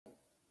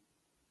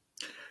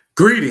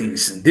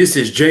Greetings. This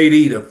is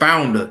JD, the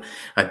founder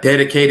of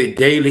Dedicated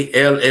Daily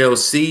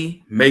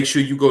LLC. Make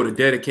sure you go to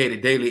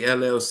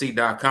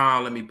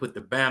dedicatedDailyLLC.com. Let me put the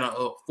banner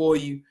up for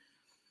you.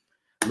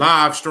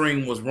 Live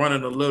stream was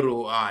running a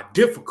little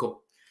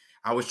difficult.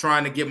 I was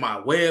trying to get my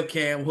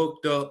webcam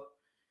hooked up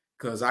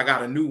because I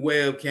got a new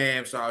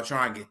webcam, so I'll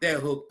try and get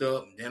that hooked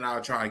up. And then I'll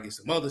try and get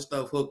some other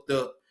stuff hooked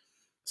up.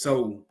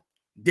 So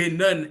did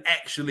nothing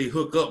actually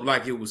hook up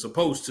like it was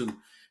supposed to.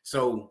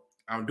 So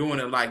I'm doing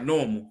it like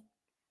normal.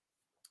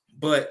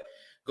 But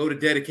go to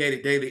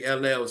Dedicated Daily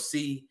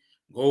LLC,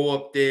 go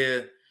up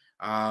there,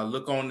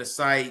 look on the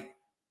site,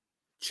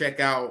 check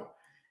out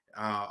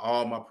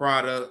all my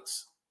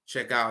products,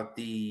 check out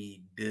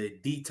the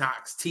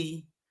detox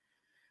tea.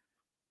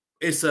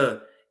 It's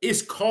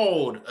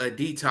called a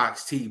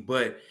detox tea,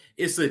 but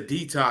it's a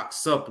detox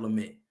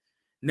supplement.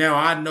 Now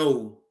I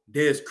know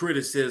there's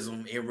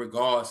criticism in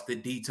regards to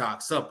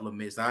detox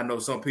supplements. I know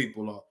some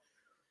people are,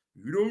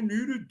 you don't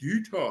need a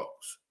detox.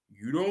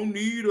 You don't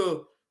need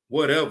a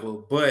whatever,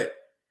 but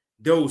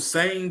those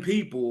same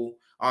people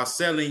are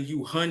selling you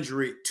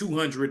 $100,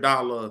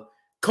 $200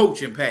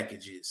 coaching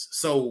packages.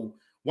 So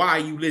why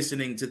are you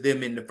listening to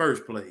them in the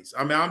first place?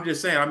 I mean, I'm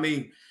just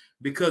saying,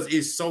 because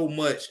it's so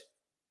much.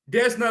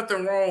 There's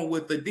nothing wrong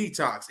with the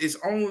detox. It's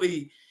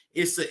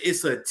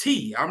a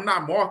tea. I'm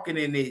not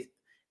marketing it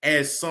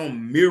as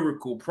some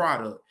miracle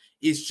product.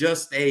 It's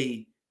just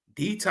a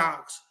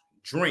detox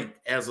drink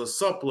as a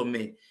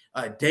supplement,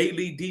 a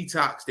daily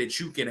detox that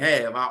you can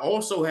have. I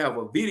also have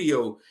a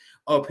video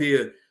up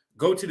here.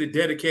 Go to the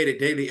Dedicated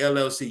Daily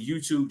LLC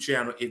YouTube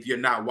channel if you're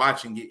not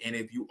watching it. And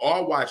if you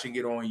are watching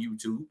it on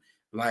YouTube,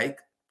 like,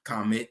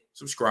 comment,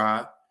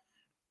 subscribe.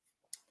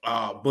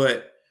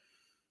 But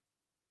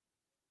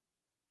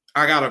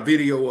I got a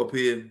video up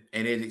here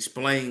and it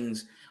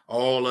explains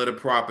all of the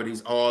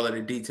properties, all of the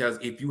details.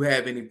 If you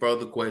have any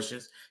further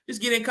questions, just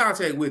get in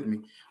contact with me.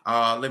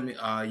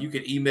 You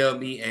can email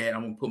me, and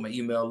I'm gonna put my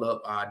email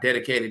up,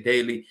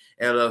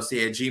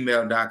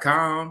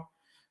 dedicatedDailyLLC@gmail.com.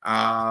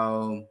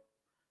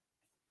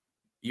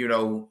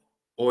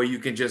 Or you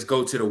can just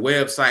go to the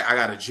website. I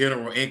got a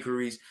general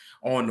inquiries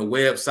on the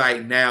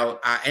website now.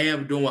 I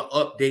am doing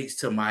updates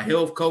to my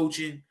health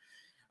coaching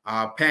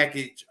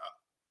package.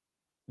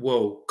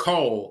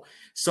 Call.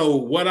 So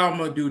what I'm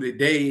going to do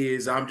today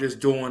is I'm just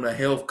doing a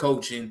health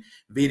coaching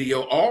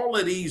video. All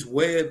of these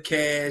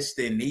webcasts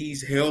and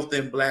these Health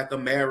in Black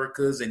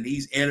Americas and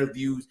these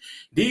interviews,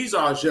 these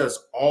are just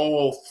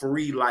all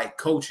free like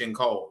coaching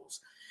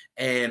calls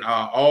and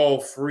all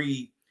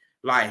free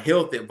like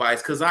health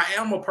advice, because I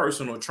am a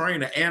personal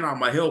trainer and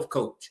I'm a health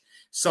coach.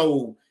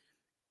 So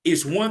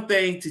it's one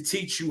thing to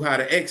teach you how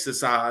to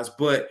exercise,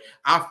 but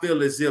I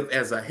feel as if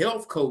as a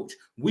health coach,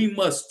 we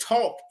must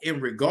talk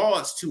in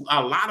regards to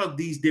a lot of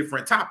these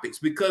different topics,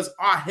 because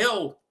our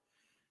health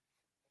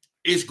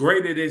is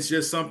greater than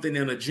just something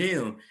in a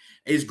gym.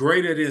 It's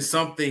greater than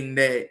something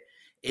that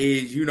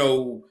is,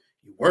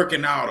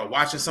 working out or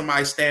watching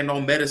somebody stand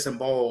on medicine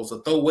balls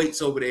or throw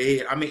weights over their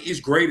head. I mean, it's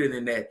greater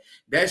than that.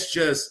 That's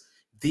just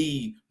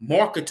the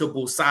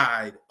marketable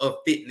side of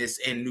fitness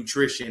and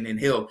nutrition and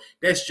health.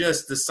 That's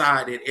just the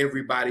side that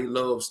everybody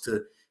loves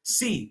to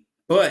see.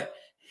 But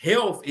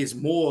health is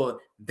more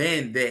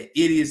than that.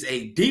 It is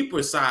a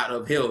deeper side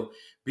of health,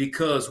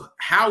 because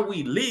how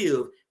we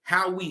live,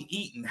 how we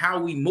eat, and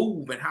how we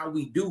move and how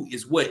we do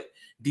is what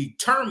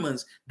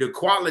determines the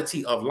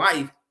quality of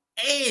life,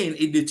 and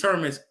it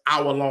determines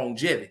our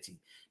longevity.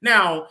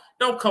 Now,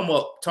 don't come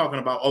up talking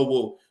about,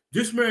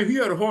 this man, he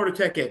had a heart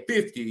attack at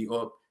 50,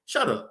 or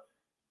shut up.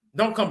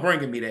 Don't come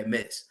bringing me that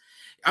mess.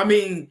 I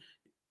mean,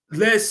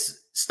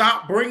 let's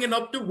stop bringing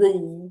up the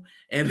rule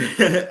and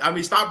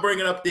stop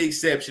bringing up the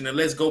exception, and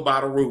let's go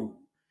by the rule.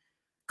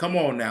 Come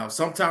on now.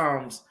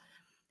 Sometimes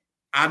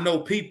I know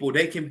people,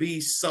 they can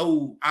be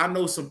so,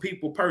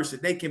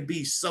 they can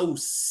be so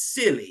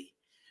silly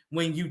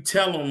when you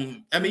tell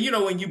them.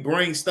 When you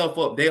bring stuff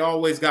up, they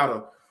always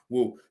gotta,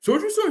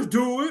 such and such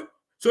do it.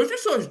 Such and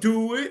such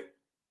do it.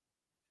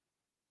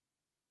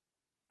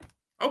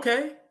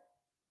 Okay.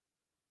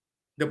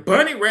 The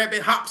bunny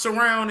rabbit hops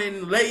around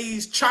and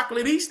lays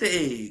chocolate Easter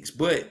eggs,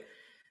 but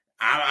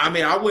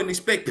I wouldn't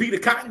expect Peter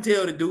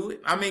Cottontail to do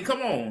it.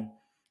 Come on.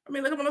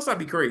 Let's not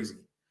be crazy.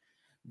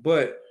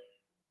 But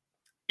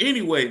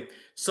anyway,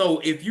 so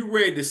if you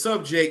read the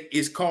subject,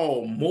 it's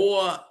called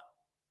more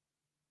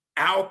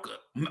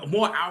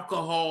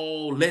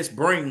alcohol, less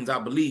brains, I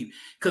believe.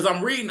 Because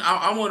I'm reading,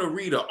 I want to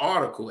read an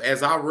article,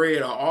 as I read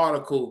an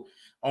article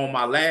on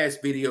my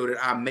last video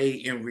that I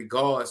made in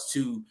regards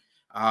to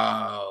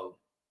I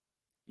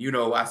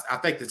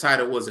think the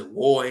title was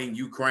War in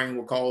Ukraine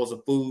will cause a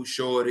food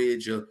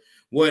shortage or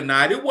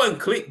whatnot. It wasn't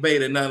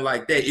clickbait or nothing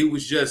like that. It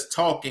was just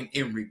talking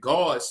in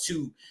regards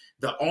to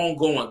the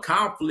ongoing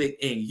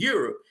conflict in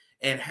Europe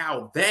and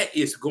how that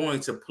is going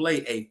to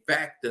play a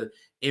factor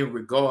in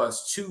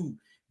regards to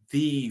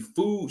the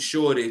food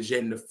shortage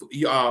and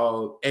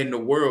the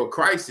world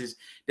crisis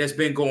that's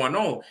been going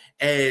on.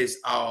 As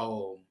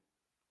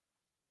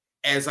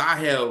I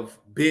have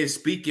been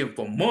speaking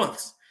for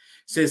months,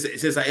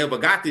 since I ever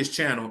got this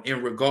channel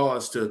in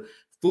regards to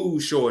food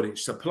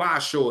shortage, supply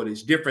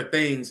shortage, different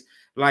things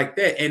like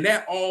that. And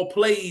that all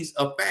plays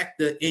a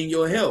factor in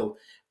your health.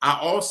 I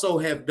also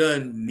have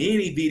done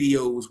many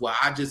videos where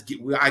I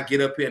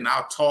get up here and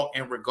I'll talk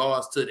in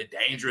regards to the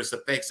dangerous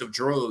effects of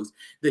drugs,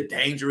 the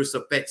dangerous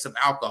effects of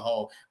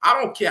alcohol. I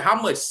don't care how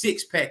much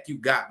six-pack you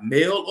got,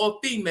 male or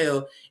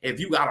female, if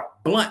you got a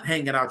blunt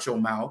hanging out your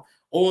mouth,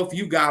 or if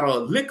you got a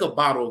liquor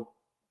bottle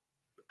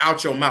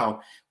out your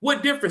mouth,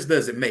 what difference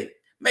does it make?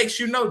 Makes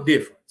you no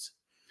difference.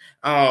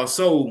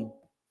 So,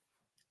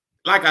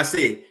 like I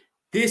said,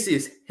 this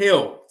is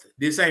health.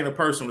 This ain't a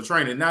personal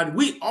trainer. Now,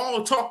 we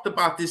all talked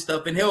about this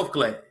stuff in health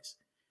class.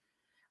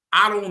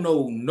 I don't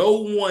know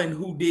no one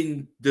who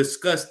didn't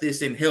discuss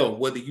this in health,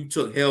 whether you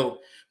took health.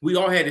 We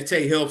all had to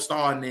take health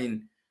starting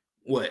in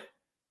what?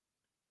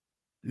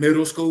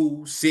 Middle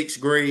school, 6th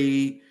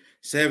grade,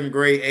 7th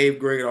grade, 8th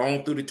grade,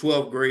 on through the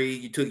 12th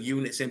grade. You took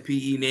units in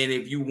PE. And then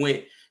if you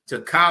went to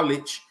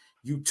college,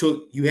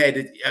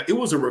 it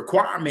was a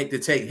requirement to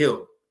take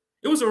health.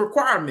 It was a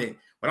requirement.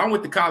 When I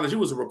went to college, it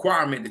was a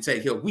requirement to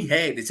take health. We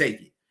had to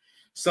take it.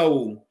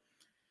 So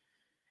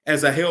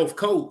as a health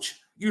coach,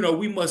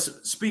 we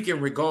must speak in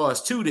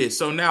regards to this.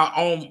 So now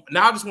I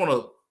just want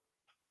to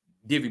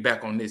divvy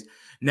back on this.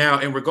 Now,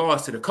 in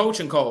regards to the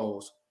coaching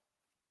calls,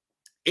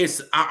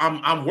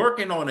 I'm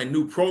working on a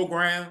new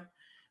program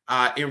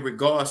in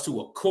regards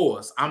to a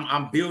course.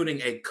 I'm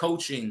building a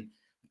coaching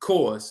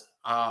course.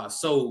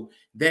 So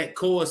that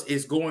course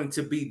is going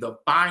to be the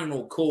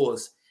final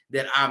course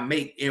that I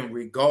make in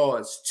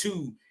regards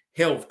to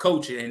health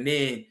coaching. And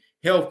then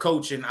health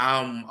coaching,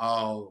 I'm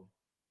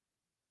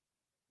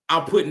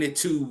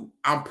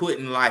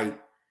putting like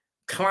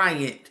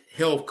client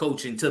health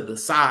coaching to the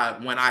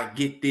side when I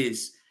get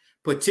this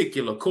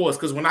particular course.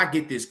 Because when I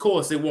get this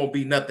course, it won't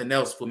be nothing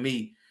else for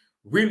me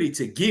really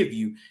to give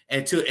you,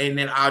 and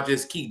then I'll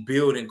just keep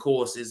building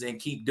courses and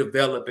keep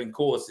developing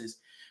courses,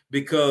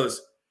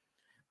 because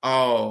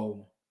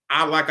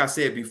like I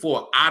said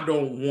before, I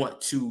don't want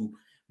to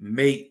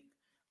make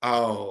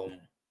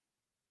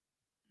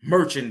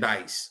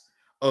merchandise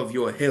of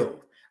your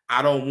health.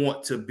 I don't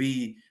want to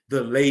be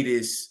the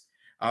latest.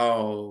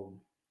 I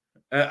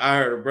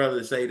heard a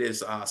brother say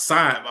this,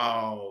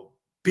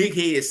 big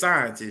head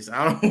scientist.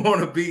 I don't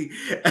want to be.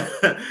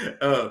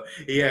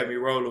 He had me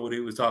rolling when he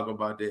was talking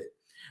about that,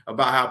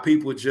 about how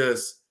people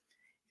just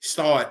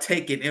start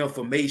taking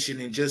information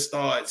and just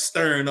start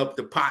stirring up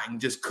the pot and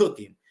just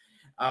cooking,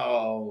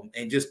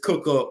 and just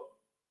cook up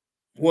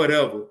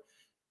whatever.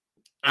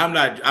 I'm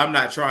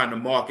not trying to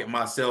market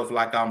myself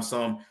like I'm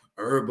some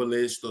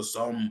herbalist or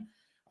some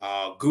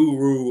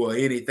guru or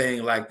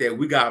anything like that.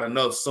 We got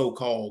enough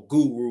so-called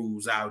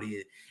gurus out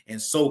here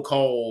and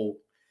so-called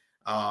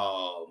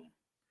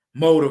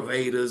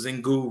motivators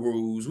and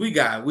gurus. We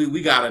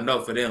got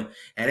enough of them,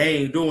 and they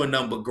ain't doing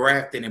nothing but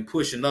grafting and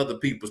pushing other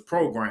people's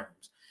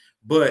programs.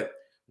 But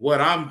what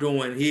I'm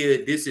doing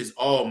here, this is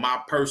all my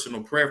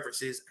personal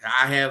preferences.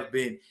 I have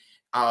been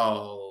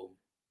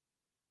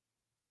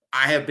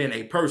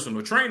a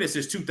personal trainer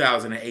since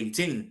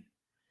 2018.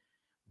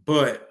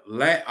 But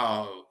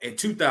in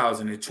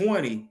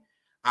 2020,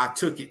 I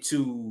took it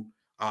to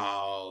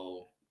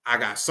I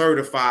got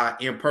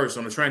certified in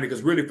personal training,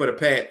 because really for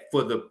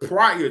the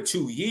prior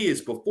 2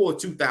 years before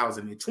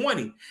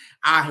 2020,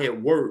 I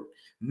had worked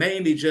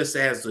mainly just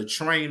as a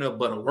trainer,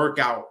 but a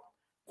workout,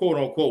 quote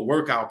unquote,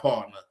 workout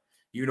partner.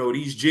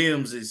 These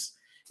gyms is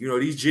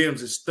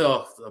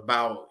stuff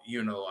about,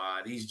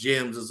 these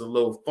gyms is a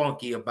little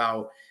funky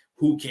about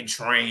who can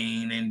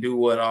train and do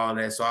what, all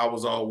that. So I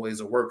was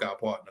always a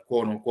workout partner,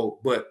 quote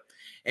unquote. But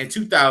in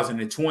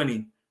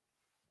 2020,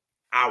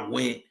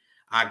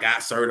 I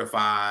got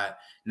certified.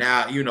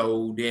 Now,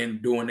 then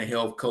doing the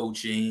health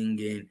coaching.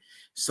 And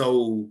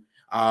so,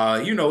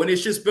 and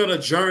it's just been a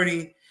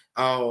journey.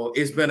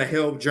 It's been a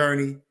health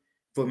journey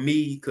for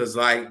me, because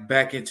like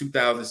back in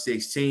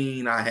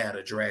 2016, I had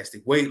a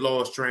drastic weight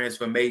loss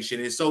transformation.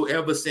 And so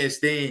ever since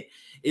then,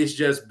 it's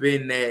just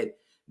been that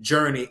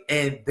journey,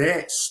 and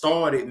that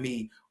started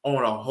me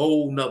on a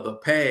whole nother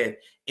path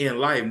in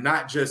life,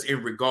 not just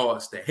in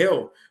regards to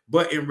health,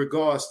 but in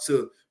regards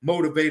to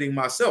motivating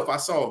myself. I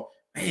saw,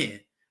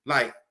 man,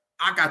 like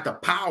I got the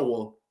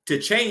power to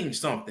change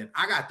something.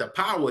 I got the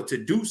power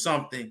to do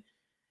something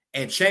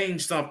and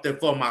change something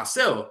for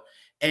myself.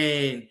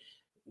 And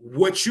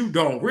what you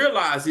don't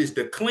realize is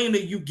the cleaner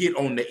you get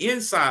on the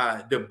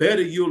inside, the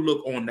better you'll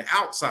look on the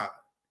outside.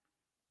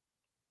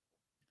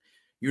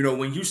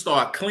 When you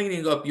start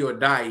cleaning up your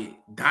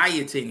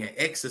dieting and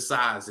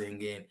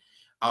exercising and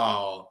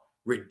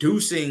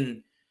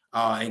reducing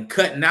and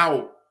cutting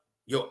out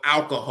your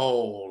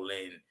alcohol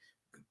and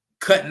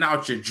cutting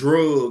out your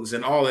drugs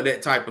and all of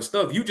that type of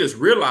stuff, you just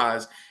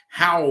realize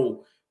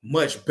how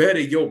much better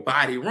your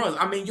body runs.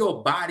 I mean,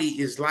 your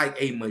body is like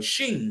a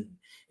machine.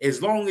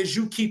 As long as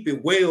you keep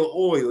it well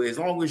oiled, as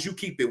long as you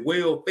keep it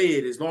well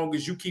fed, as long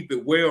as you keep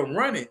it well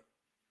running,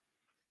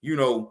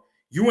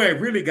 you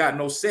ain't really got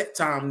no set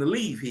time to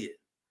leave here.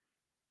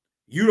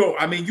 You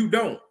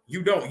don't.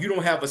 You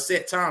don't have a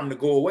set time to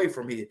go away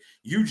from here.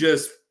 You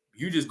just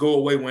go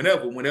away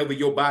whenever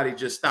your body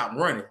just stop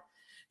running,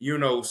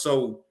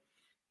 So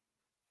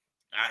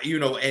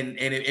and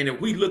if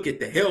we look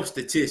at the health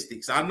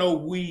statistics, I know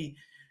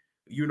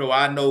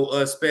I know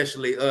us,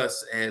 especially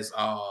us as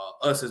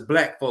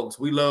black folks,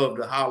 we love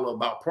to holler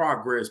about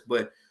progress,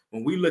 but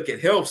when we look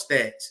at health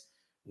stats,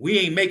 we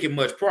ain't making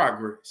much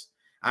progress.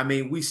 I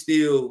mean, we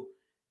still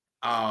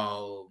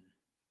got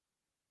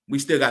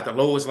the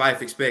lowest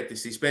life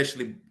expectancy,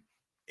 especially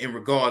in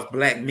regards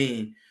Black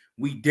men.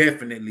 We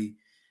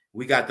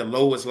got the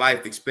lowest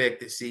life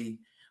expectancy.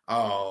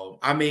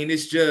 I mean,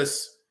 it's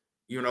just,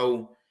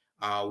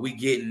 we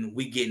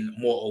getting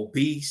more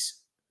obese.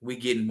 We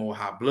getting more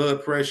high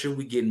blood pressure.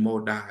 We getting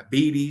more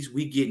diabetes.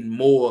 We getting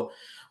more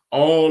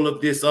all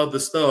of this other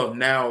stuff.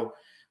 Now,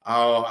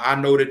 I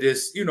know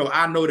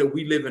that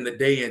we live in a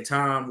day and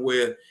time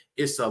where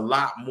it's a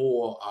lot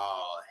more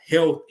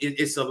health.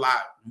 It's a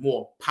lot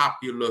more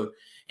popular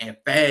and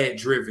fad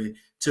driven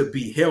to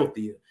be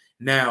healthier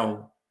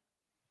now.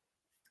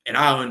 And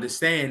I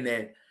understand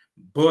that.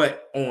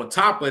 But on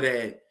top of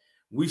that,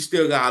 we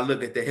still got to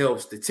look at the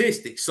health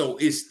statistics. So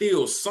it's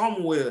still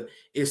somewhere,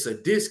 it's a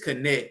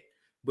disconnect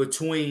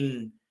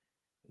between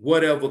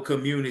whatever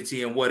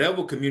community,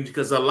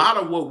 because a lot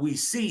of what we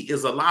see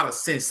is a lot of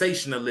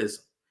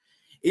sensationalism.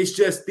 It's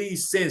just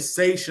these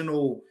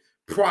sensational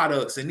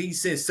products and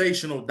these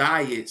sensational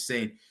diets.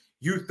 And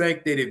you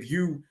think that if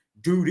you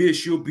do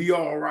this, you'll be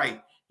all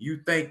right.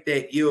 You think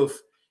that if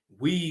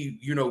we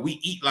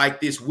eat like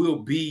this, we'll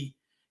be,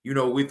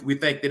 we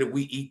think that if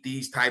we eat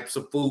these types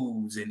of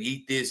foods and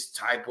eat this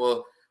type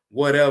of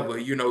whatever,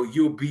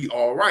 you'll be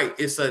all right.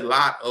 It's a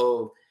lot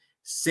of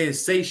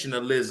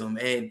sensationalism,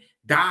 and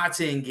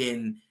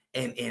dieting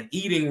and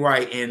eating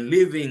right and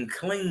living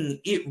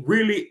clean.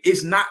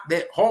 It's not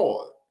that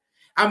hard.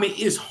 I mean,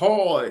 it's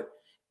hard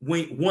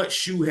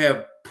once you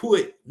have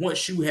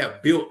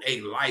built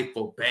a life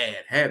of bad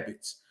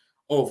habits.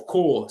 Of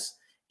course,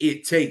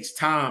 it takes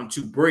time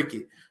to break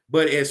it.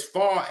 But as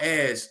far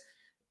as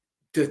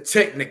the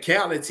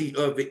technicality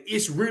of it,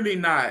 it's really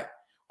not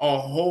a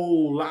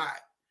whole lot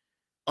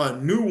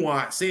of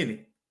nuance in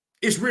it.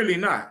 It's really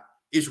not.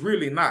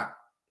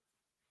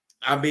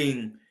 I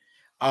mean,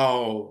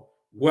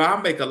 where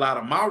I make a lot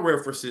of my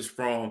references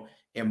from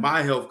in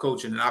my health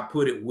coaching, and I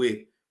put it with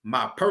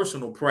my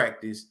personal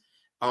practice,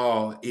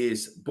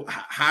 is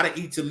How to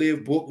Eat to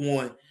Live Book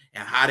 1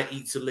 and How to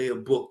Eat to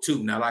Live Book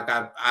 2. Now, like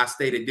I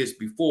stated this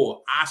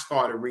before, I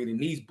started reading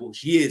these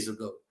books years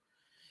ago.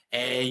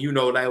 And,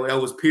 like there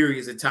was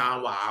periods of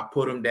time where I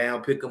put them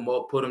down, pick them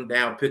up, put them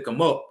down, pick them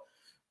up.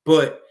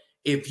 But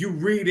if you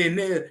read in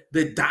there,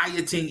 the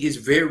dieting is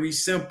very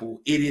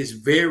simple. It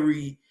is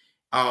a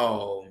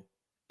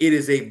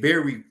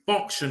very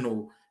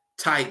functional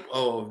type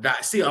of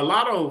diet. See, a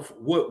lot of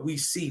what we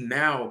see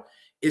now,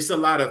 it's a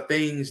lot of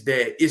things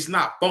that it's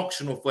not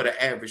functional for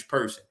the average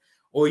person,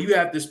 or you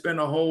have to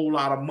spend a whole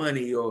lot of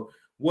money or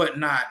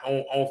whatnot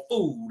on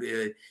food.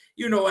 And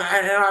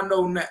I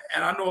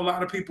know a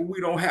lot of people,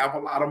 we don't have a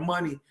lot of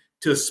money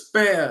to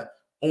spare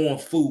on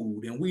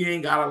food, and we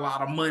ain't got a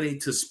lot of money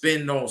to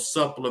spend on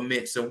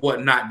supplements and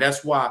whatnot.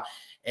 That's why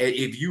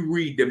if you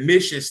read the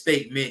mission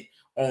statement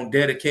on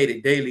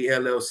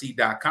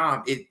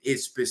DedicatedDailyLLC.com, it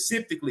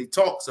specifically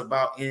talks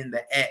about in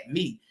the At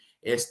Me.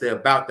 It's the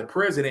About the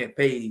President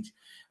page.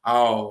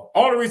 All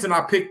the reason I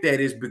picked that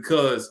is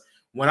because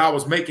when I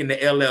was making the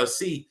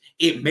LLC,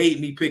 it made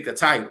me pick a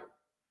title.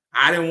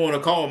 I didn't want to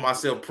call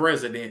myself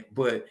president,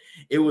 but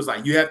it was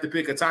like, you have to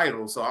pick a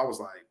title. So I was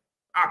like,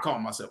 I'll call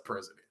myself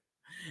president.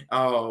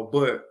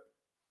 But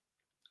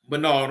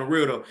no, on the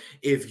real though,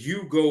 if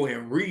you go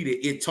and read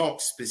it, it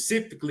talks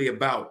specifically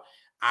about,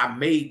 I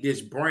made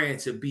this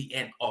brand to be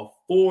an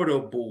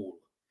affordable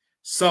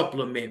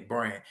supplement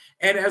brand.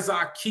 And as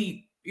I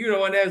keep,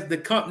 and as the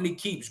company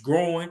keeps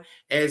growing,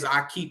 as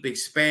I keep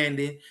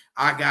expanding,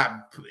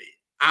 I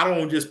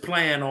don't just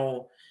plan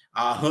on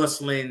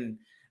hustling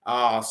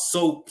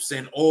soaps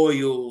and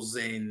oils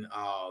and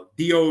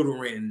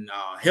deodorant,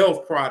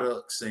 health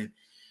products, and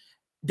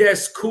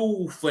that's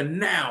cool for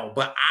now,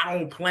 but I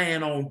don't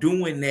plan on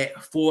doing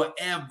that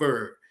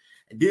forever.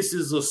 This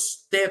is a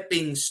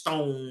stepping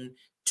stone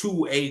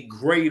to a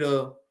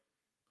greater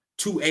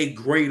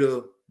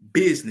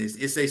business.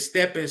 It's a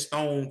stepping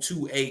stone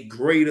to a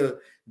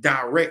greater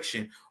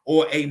direction,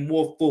 or a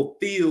more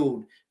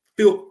fulfilling,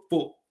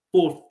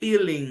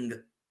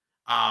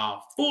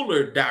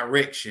 fuller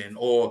direction,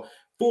 or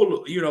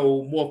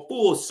more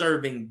full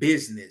serving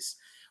business,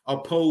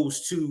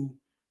 opposed to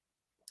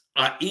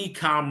an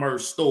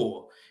e-commerce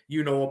store,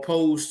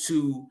 opposed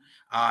to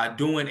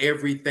doing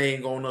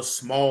everything on a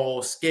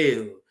small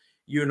scale.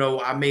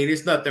 I mean,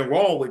 there's nothing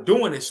wrong with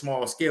doing it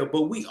small scale,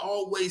 but we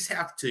always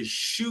have to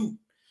shoot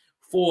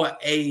for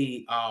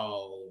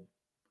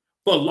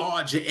for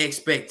larger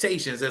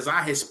expectations. As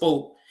I had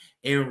spoke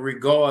in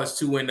regards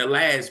to in the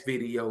last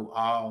video,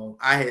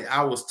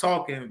 I was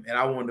talking, and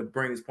I wanted to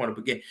bring this point up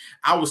again.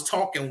 I was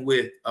talking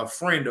with a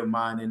friend of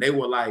mine, and they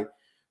were like,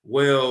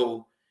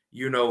 well,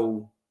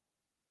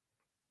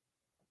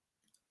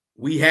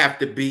 we have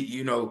to be,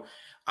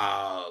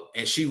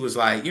 and she was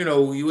like,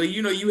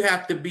 you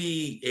have to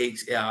be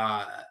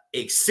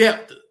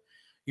accept,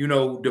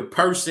 the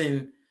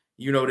person,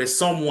 that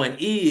someone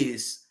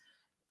is,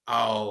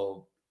 uh,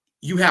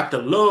 you have to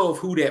love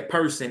who that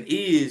person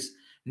is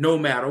no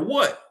matter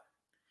what.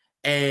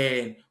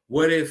 And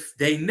what if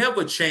they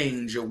never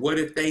change, or what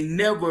if they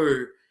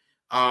never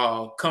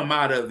come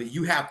out of it?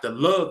 You have to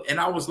love. And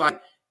I was like,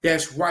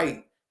 that's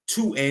right,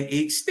 to an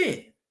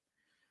extent.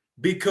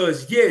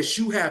 Because yes,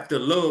 you have to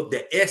love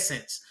the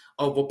essence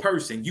of a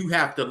person. You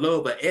have to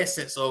love the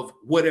essence of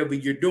whatever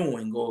you're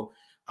doing, or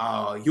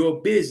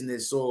your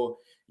business, or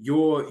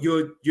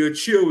your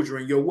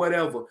children, your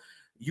whatever.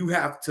 You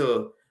have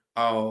to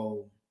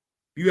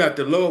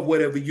love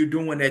whatever you're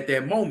doing at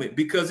that moment,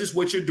 because it's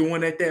what you're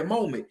doing at that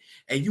moment,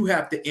 and you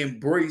have to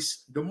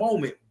embrace the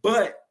moment.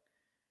 But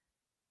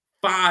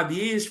 5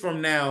 years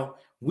from now,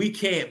 we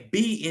can't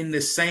be in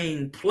the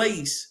same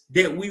place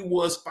that we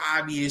was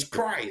 5 years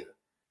prior.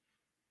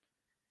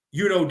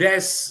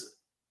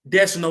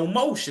 That's no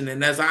motion.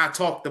 And as I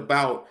talked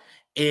about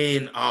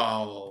in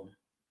the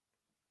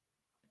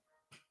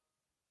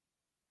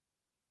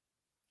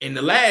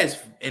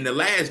last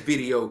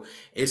video,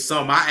 is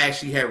something I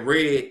actually had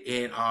read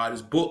in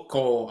this book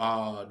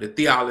called The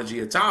Theology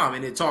of Time,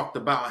 and it talked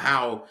about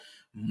how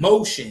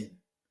motion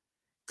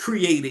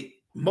created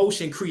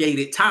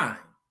time.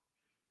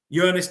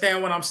 You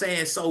understand what I'm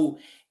saying? So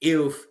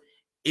if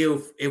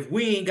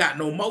we ain't got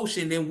no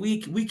motion, then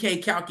we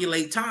can't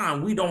calculate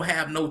time. We don't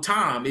have no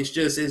time. It's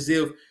just as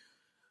if,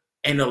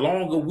 and the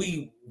longer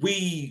we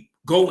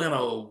go in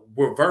a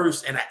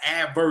reverse and an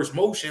adverse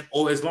motion,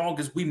 or as long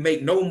as we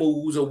make no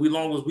moves, or as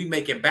long as we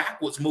making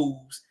backwards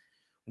moves,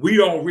 we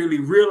don't really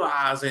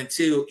realize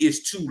until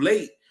it's too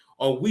late.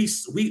 Or we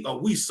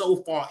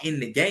so far in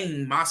the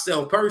game.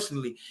 Myself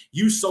personally,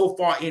 you so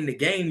far in the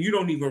game, you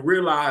don't even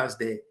realize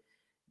that,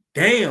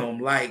 damn,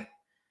 like,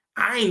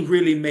 I ain't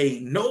really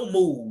made no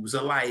moves.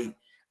 Or like,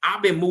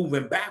 I've been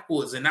moving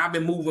backwards, and I've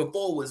been moving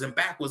forwards and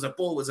backwards and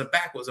forwards and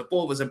backwards and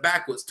forwards and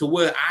backwards, to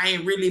where I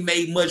ain't really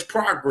made much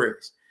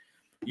progress.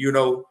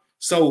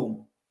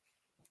 So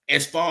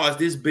as far as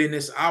this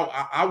business,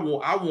 I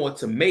want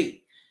to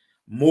make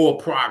more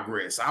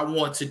progress. I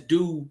want to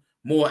do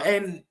more,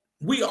 and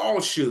we all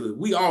should.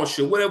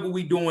 Whatever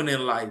we doing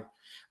in life,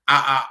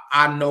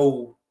 I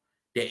know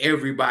that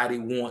everybody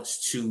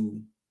wants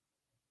to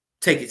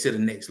take it to the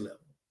next level.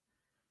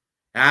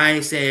 I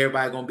ain't saying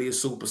everybody gonna be a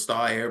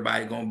superstar.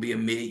 Everybody gonna be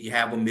you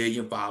have 1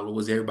 million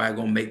followers. Everybody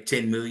gonna make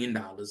 $10 million.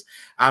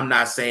 I'm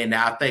not saying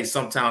that. I think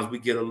sometimes we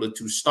get a little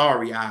too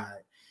starry-eyed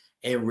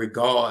in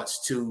regards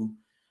to,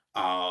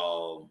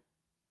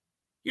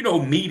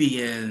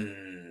 media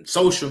and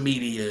social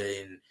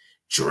media and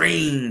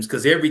dreams,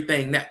 because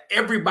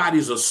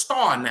everybody's a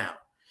star now.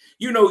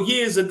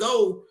 Years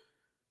ago,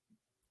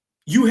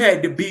 you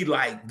had to be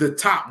like the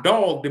top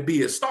dog to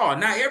be a star.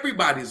 Now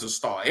everybody's a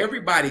star.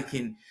 Everybody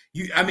can.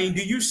 Do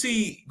you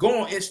see?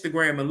 Go on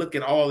Instagram and look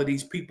at all of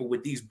these people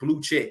with these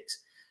blue checks.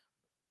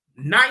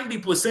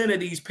 90% of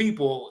these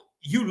people,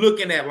 you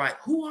looking at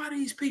like, who are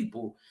these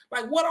people?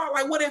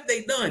 What have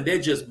they done? They're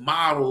just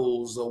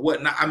models or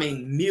whatnot.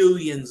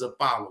 Millions of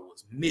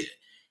followers,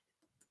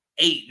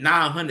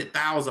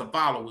 800,000-900,000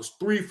 followers,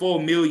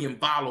 3-4 million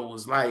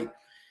followers, like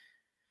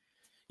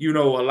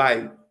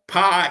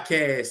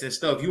podcasts and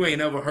stuff you ain't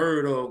never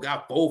heard of,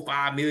 got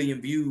 4-5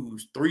 million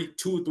views,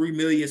 2-3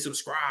 million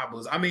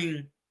subscribers.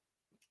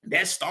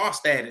 That's star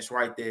status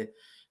right there.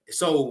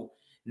 So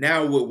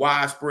now with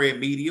widespread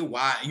media,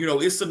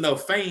 it's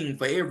enough fame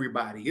for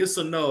everybody. It's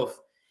enough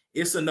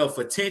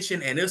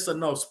attention, and it's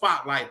enough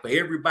spotlight for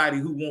everybody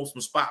who wants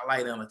some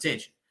spotlight and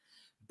attention.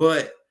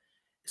 But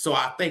so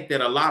I think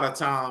that a lot of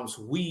times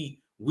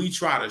we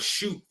try to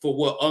shoot for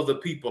what other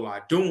people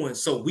are doing,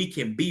 so we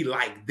can be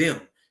like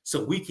them,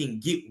 so we can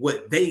get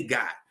what they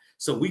got,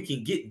 so we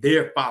can get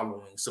their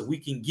following, so we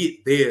can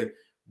get their.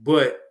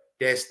 But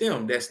that's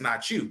them. That's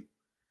not you.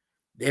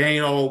 That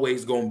ain't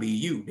always going to be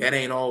you. That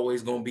ain't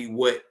always going to be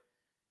what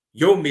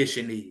your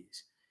mission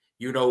is,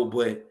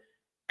 but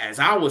as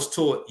I was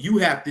taught, you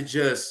have to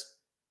just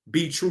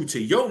be true to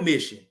your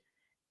mission,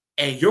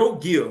 and your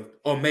gift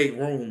will make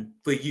room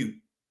for you.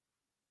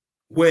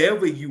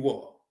 Wherever you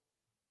are,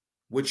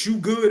 what you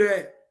good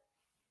at,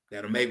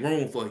 that'll make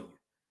room for you.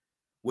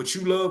 What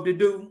you love to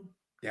do,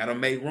 that'll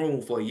make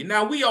room for you.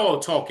 Now, we all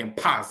talking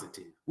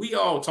positive.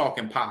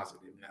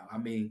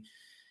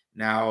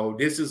 Now,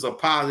 this is a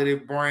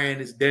positive brand.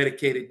 It's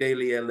Dedicated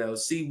Daily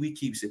LLC. We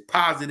keeps it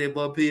positive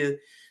up here.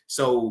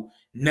 So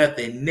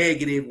nothing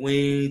negative.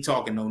 We ain't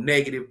talking no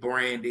negative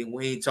branding.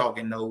 We ain't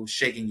talking no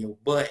shaking your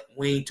butt.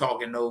 We ain't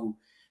talking no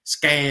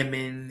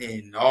scamming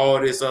and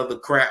all this other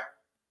crap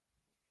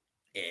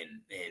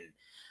and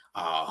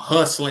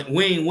hustling.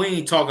 We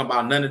ain't talking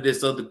about none of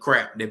this other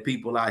crap that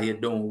people out here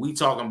doing. We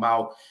talking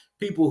about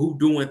people who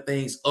doing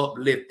things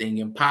uplifting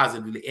and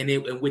positively,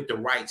 and with the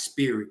right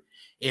spirit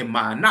in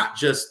mind, not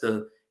just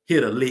to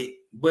hit a lick,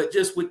 but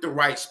just with the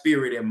right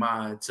spirit in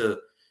mind to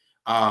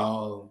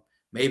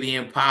maybe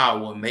in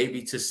power,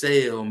 maybe to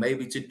sell,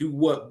 maybe to do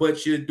what,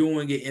 but you're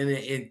doing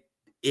it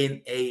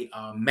in a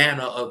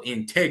manner of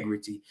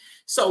integrity.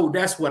 So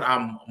that's what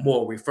I'm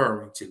more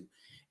referring to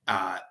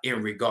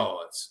in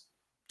regards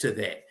to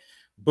that.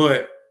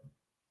 But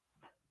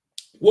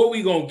what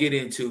we gonna get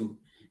into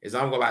is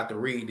I'm gonna have to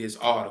read this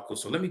article.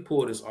 So let me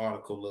pull this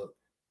article up.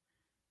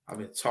 I've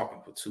been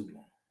talking for too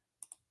long.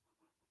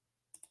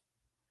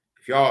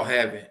 If y'all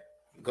haven't,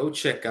 go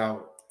check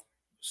out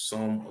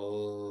some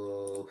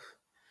of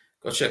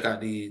go check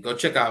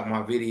out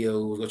my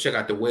videos, go check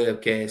out the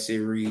webcast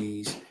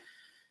series.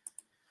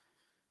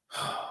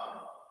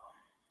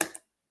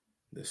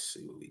 Let's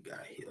see what we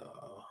got here.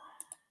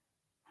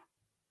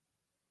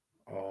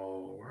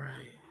 All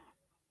right.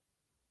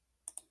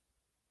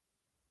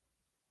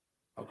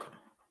 Okay.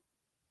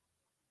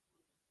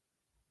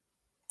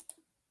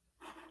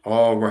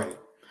 All right.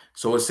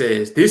 So it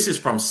says this is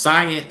from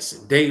Science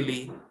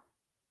Daily.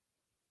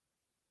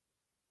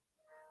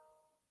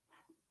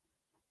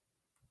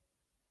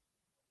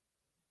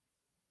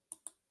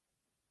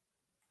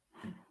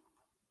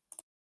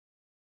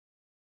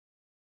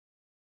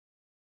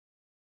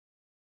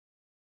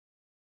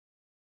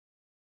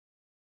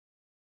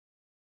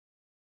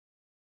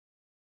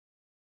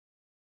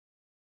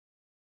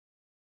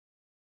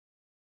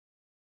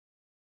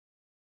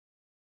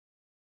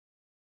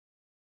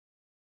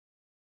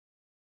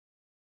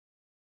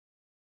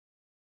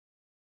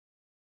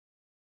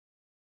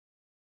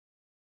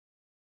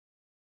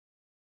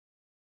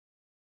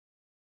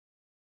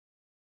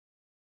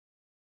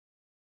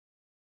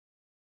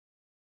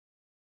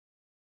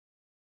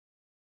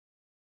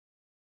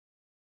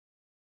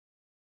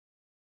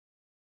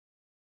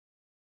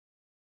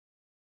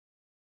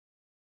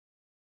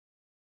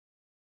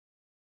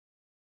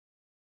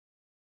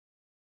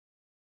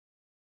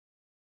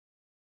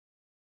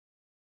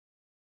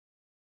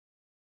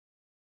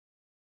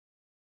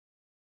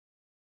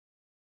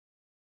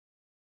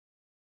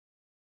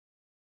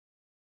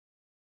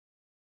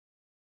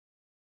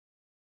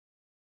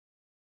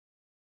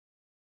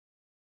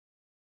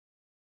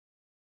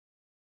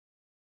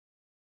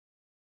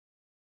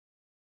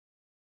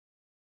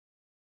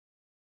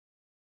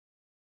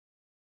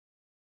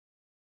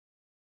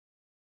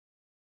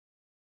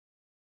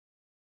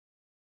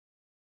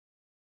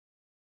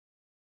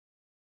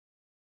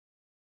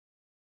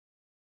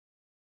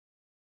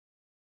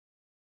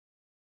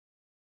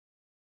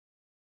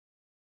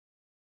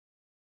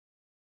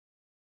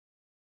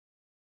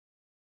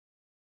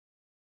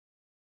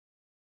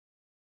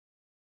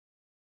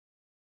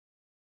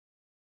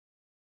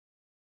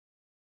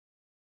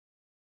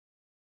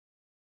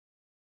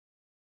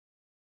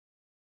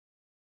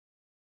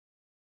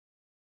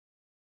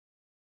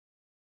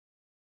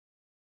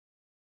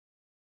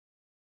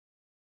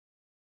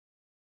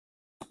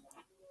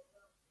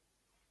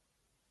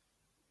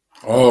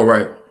 All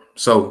right.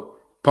 So,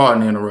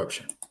 pardon the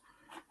interruption.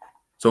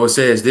 So it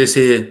says this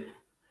here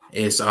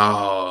is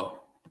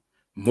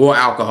more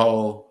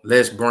alcohol,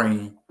 less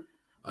brain.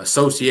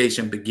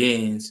 Association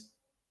begins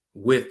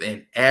with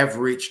an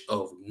average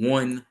of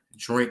 1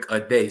 drink a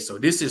day. So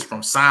this is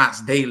from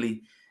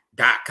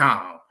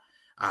ScienceDaily.com.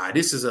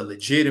 This is a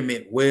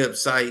legitimate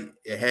website.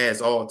 It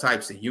has all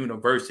types of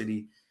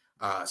university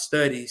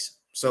studies.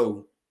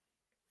 So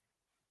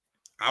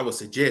I would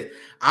suggest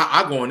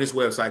I go on this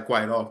website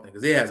quite often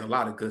because it has a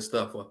lot of good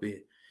stuff up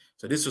here.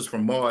 So this was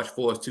from March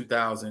 4th,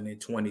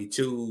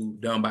 2022,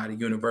 done by the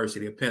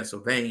University of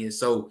Pennsylvania.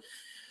 So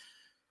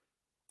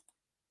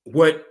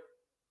what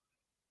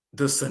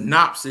the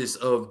synopsis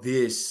of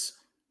this,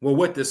 well,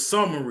 what the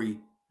summary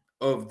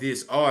of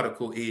this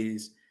article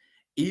is,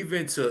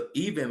 even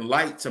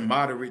light to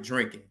moderate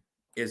drinking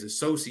is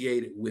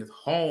associated with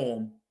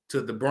harm to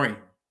the brain.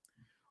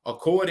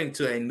 According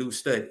to a new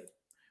study,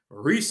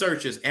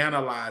 researchers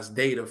analyzed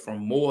data from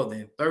more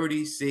than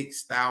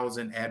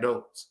 36,000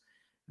 adults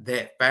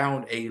that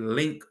found a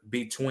link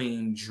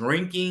between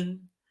drinking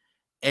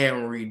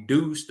and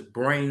reduced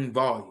brain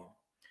volume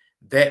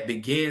that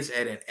begins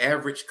at an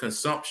average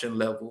consumption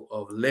level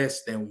of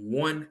less than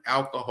 1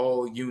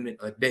 alcohol unit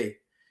a day,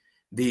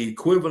 the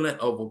equivalent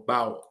of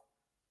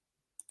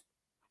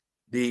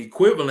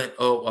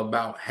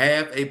about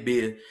half a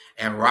beer,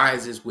 and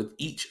rises with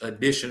each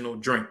additional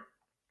drink.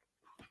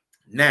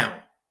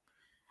 Now,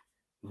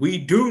 we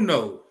do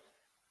know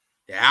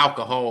that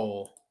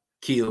alcohol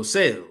kills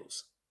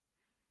cells.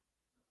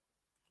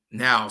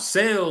 Now,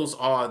 cells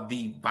are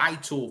the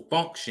vital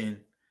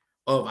function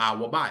of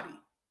our body.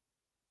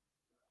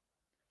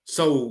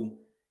 So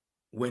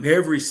when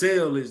every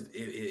cell is,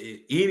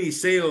 any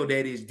cell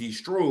that is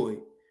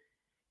destroyed,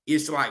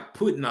 it's like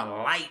putting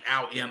a light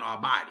out in our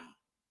body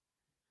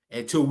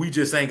until we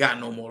just ain't got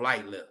no more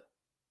light left.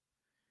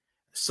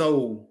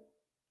 So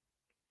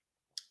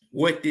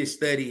what this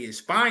study is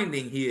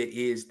finding here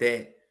is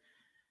that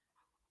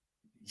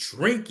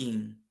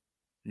drinking,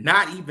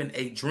 not even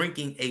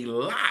drinking a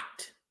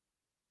lot,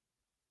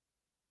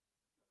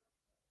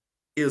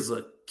 is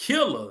a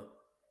killer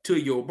to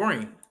your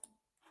brain.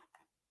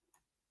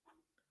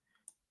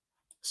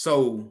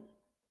 So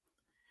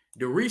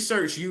The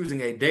research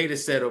using a data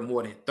set of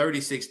more than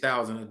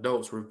 36,000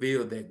 adults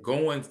revealed that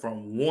going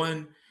from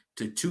 1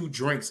 to 2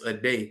 drinks a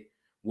day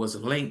was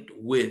linked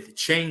with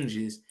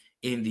changes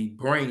in the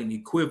brain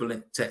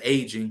equivalent to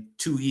aging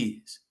 2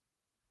 years.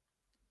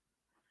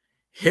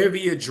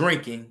 Heavier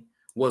drinking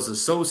was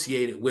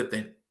associated with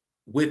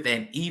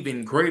an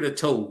even greater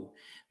toll.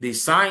 The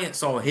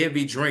science on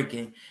heavy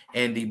drinking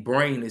and the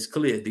brain is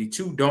clear. The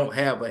two don't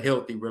have a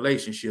healthy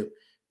relationship.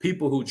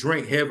 People who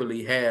drink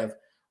heavily have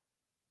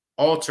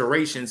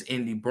alterations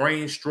in the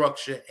brain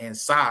structure and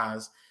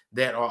size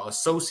that are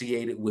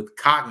associated with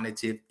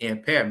cognitive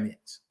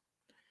impairments.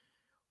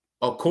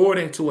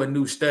 According to a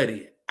new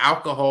study,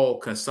 alcohol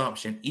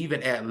consumption,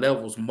 even at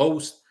levels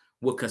most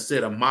would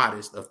consider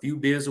modest, a few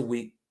beers a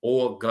week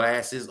or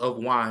glasses of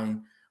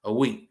wine a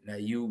week. Now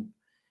you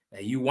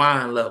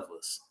wine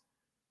lovers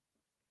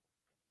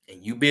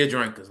and you beer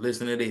drinkers,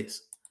 listen to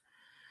this,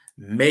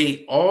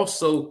 may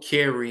also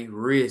carry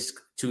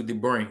risk to the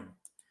brain.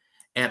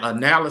 An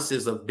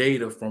analysis of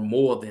data from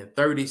more than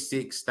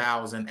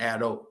 36,000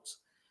 adults,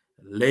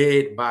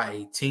 led by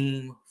a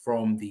team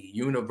from the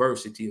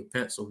University of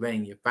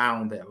Pennsylvania,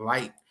 found that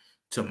light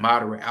to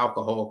moderate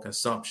alcohol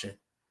consumption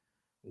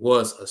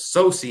was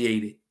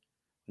associated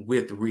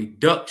with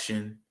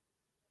reduction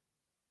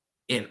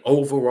in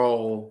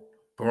overall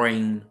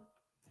brain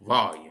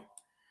volume,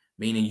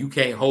 meaning you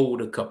can't hold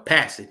the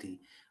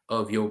capacity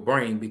of your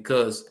brain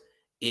because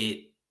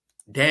it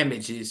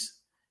damages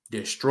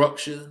the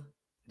structure,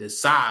 the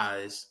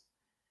size,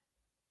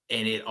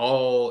 and it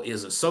all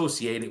is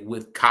associated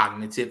with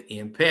cognitive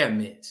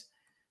impairments.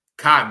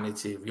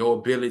 Cognitive, your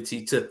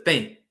ability to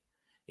think.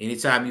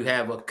 Anytime you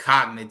have a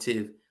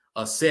cognitive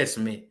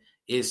assessment,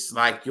 it's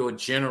like your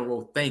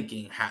general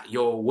thinking,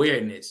 your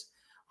awareness,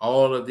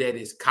 all of that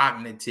is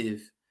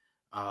cognitive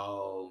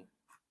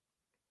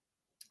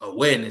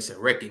awareness and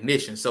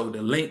recognition. So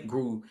the link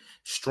grew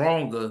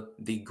stronger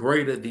the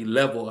greater the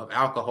level of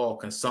alcohol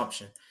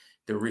consumption,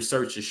 the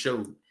researchers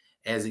showed.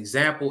 As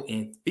example,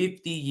 in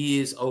 50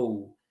 years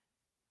old,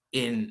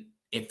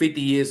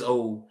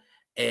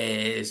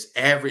 as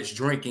average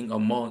drinking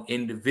among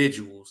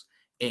individuals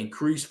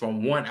increased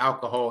from 1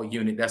 alcohol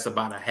unit, that's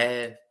about a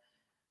half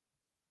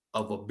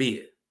of a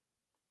beer.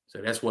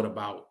 So that's what,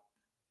 about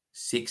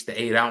 6 to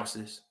 8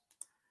 ounces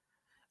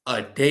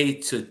a day,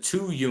 to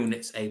 2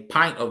 units, a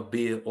pint of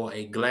beer or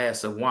a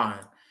glass of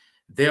wine.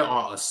 There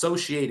are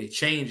associated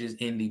changes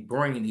in the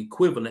brain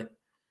equivalent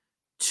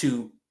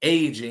to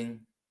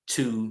aging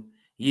 2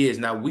 years.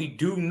 Now, we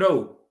do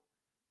know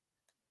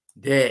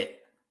that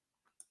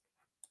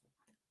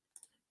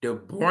the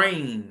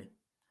brain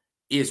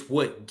is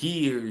what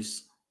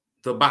gears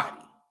the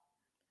body.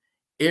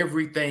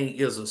 Everything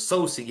is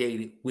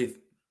associated with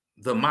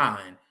the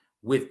mind,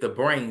 with the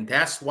brain.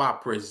 That's why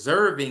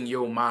preserving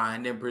your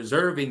mind and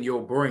preserving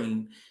your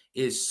brain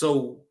is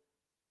so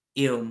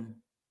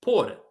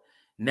important.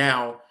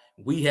 Now,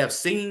 we have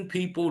seen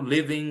people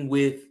living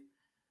with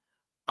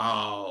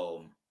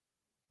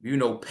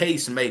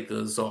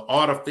pacemakers or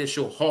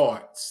artificial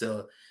hearts,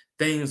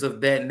 things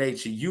of that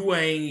nature.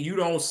 You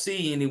don't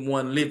see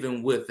anyone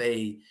living with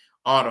a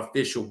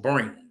artificial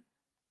brain.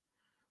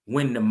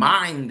 When the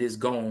mind is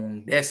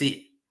gone, that's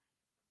it.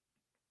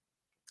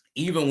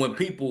 Even when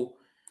people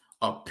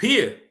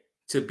appear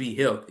to be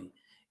healthy,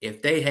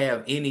 if they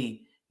have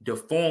any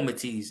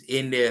deformities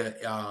in their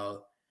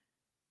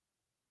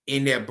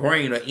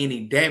brain or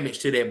any damage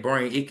to their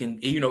brain,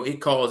 it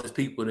causes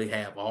people to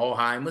have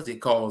Alzheimer's. It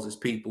causes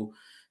people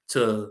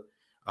to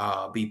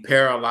be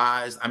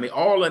paralyzed. I mean,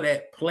 all of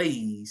that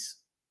plays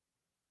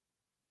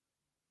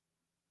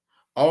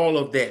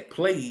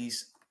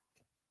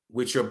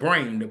with your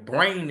brain. The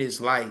brain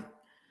is like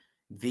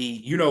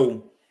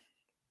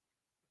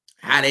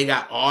how they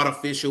got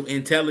artificial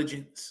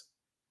intelligence.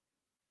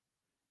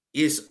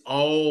 It's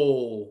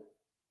all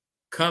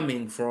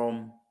coming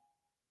from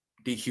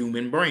the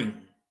human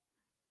brain.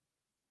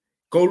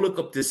 Go look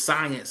up the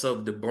science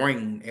of the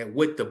brain and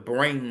what the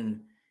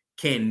brain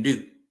can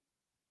do.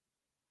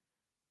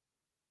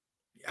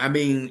 I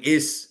mean,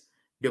 it's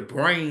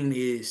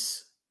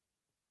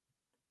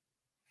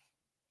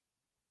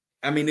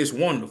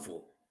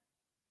wonderful.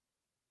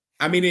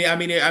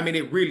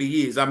 It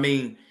really is. I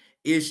mean,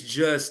 it's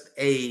just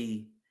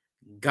a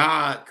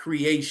God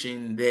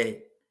creation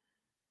that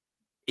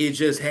it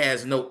just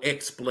has no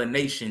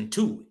explanation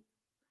to it.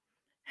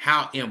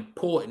 How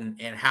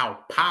important and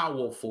how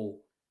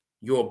powerful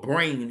your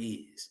brain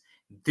is.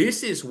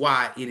 This is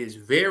why it is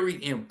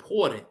very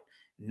important,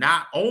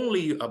 not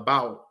only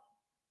about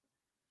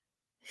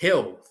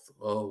health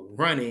or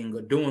running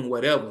or doing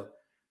whatever,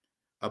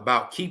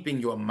 about keeping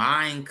your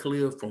mind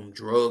clear from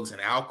drugs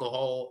and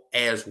alcohol,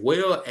 as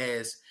well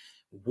as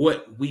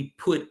what we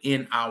put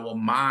in our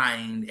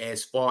mind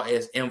as far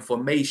as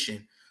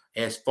information,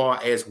 as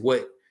far as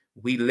what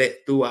we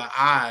let through our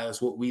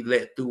eyes, what we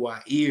let through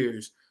our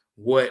ears,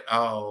 what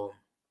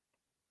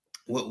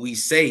we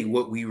say,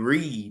 what we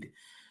read,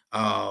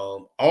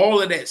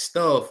 all of that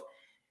stuff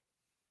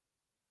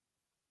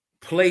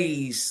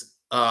plays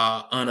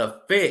an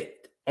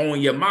effect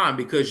on your mind,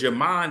 because your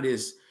brain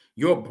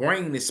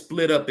is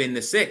split up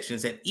into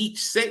sections, and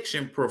each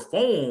section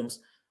performs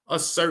a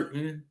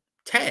certain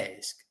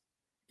task.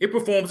 It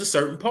performs a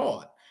certain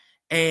part.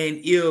 And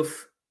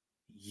if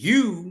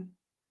you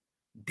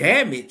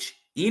damage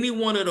any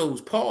one of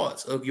those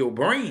parts of your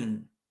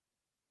brain,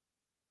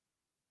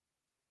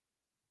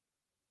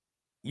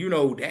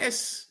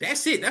 that's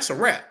it. That's a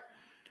wrap.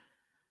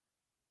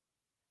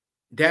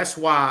 That's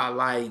why,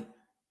 like,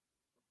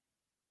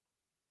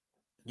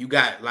 you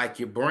got like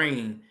your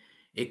brain,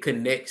 it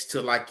connects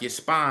to like your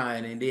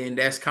spine, and then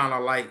that's kind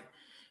of like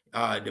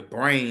the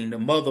brain, the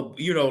mother,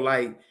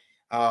 like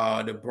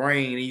the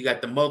brain, and you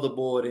got the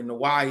motherboard and the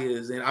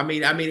wires, and I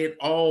mean it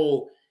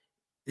all.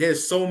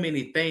 There's so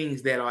many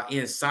things that are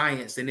in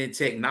science and in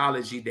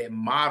technology that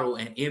model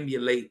and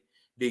emulate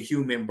the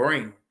human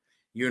brain.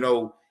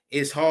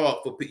 It's hard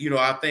for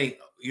I think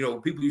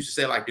people used to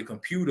say like the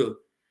computer.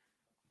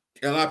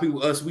 A lot of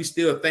people, we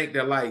still think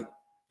that like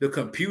the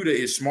computer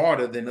is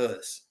smarter than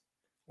us,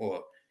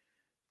 or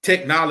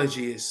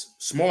technology is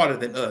smarter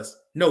than us.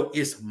 No,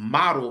 it's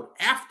modeled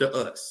after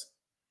us.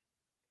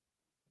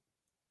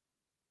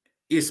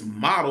 It's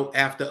modeled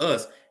after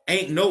us.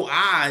 Ain't no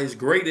eye is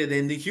greater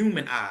than the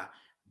human eye,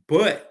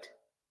 but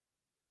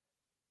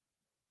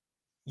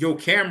your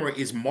camera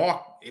is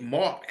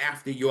marked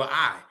after your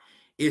eye.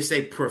 It's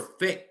a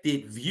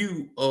perfected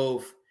view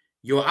of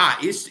your eye.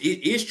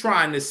 It's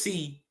trying to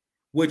see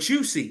what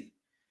you see.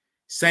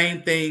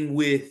 Same thing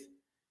with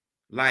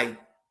like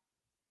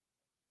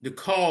the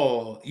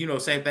car,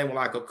 same thing with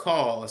like a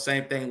car,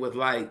 same thing with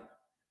like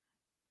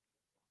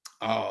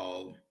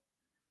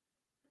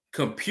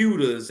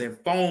computers and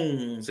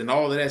phones and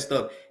all of that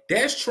stuff.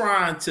 That's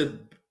trying to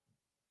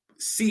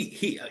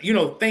see,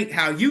 think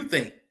how you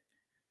think.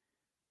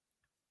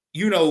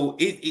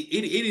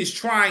 It is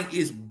trying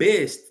its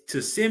best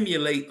to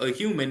simulate a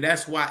human.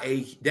 That's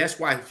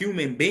why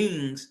human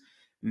beings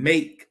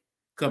make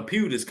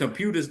computers.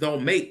 Computers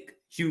don't make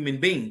human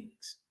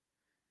beings.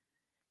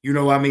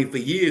 For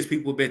years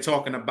people have been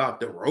talking about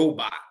the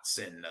robots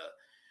and the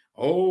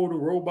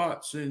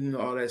robots and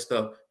all that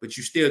stuff, but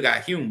you still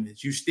got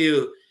humans. You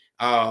still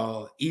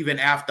even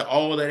after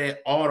all of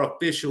that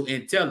artificial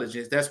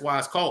intelligence, that's why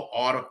it's called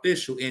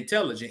artificial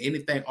intelligence.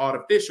 Anything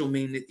artificial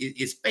means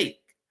it's fake.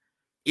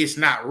 It's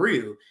not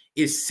real.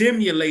 It's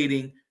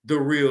simulating the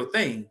real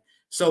thing.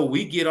 So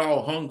we get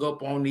all hung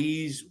up on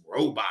these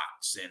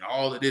robots and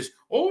all of this.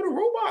 Oh, the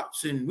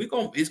robots, and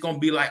it's gonna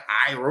be like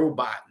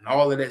iRobot and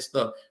all of that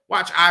stuff.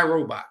 Watch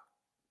iRobot.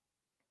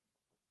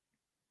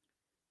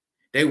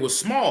 They were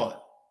smart,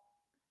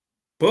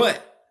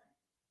 but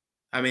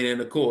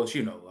and of course,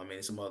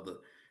 some other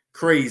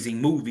crazy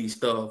movie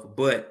stuff.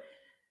 But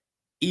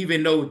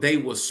even though they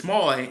were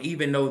smart and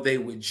even though they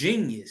were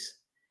genius,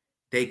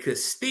 they could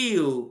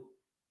still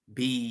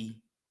be,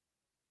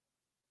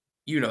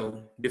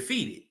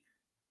 defeated.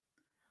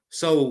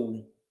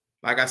 So,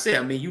 like I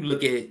said, you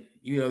look at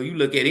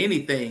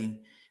anything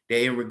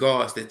that in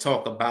regards to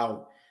talk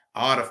about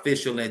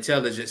artificial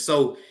intelligence.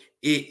 So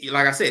it,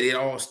 like I said, it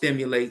all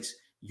stimulates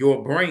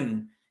your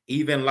brain,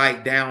 even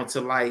like down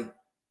to like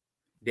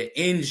the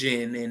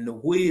engine and the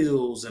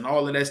wheels and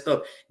all of that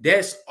stuff.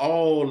 That's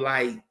all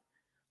like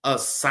a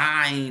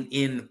sign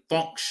in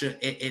function,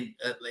 and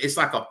it's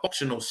like a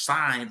functional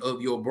sign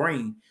of your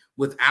brain.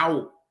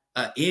 Without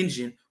an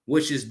engine,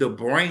 which is the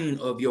brain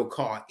of your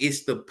car,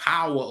 it's the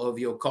power of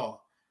your car.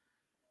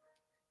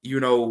 You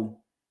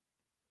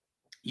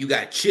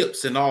got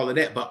chips and all of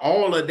that, but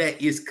all of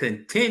that is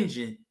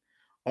contingent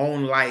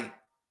on like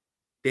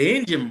the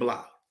engine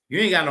block. You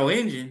ain't got no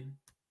engine,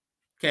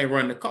 can't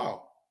run the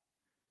car.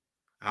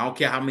 I don't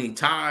care how many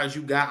tires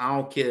you got. I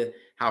don't care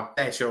how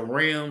fast your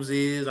rims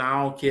is.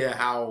 I don't care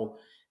how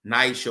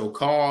nice your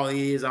car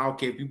is. I don't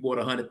care if you bought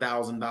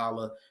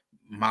 $100,000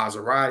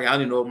 Maserati. I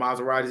don't know if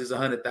Maseratis is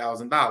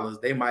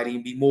 $100,000. They might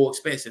even be more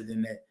expensive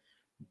than that.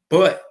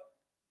 But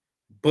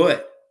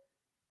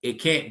it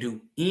can't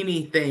do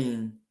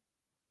anything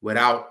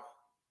without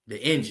the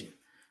engine.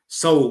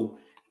 So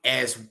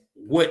as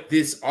what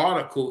this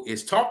article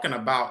is talking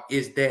about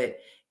is that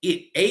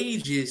it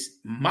ages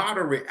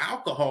moderate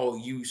alcohol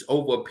use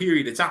over a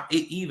period of time.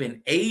 It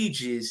even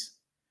ages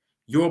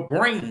your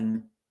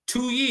brain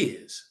 2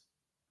 years.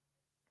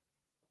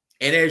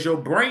 And as your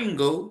brain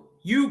go,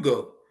 you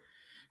go.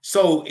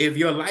 So if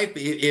your life,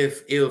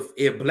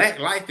 if Black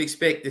life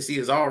expectancy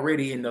is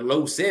already in the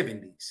low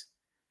 70s,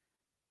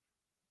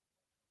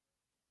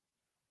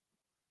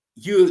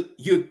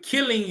 you're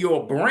killing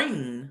your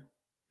brain.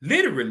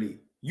 Literally,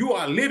 you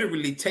are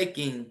literally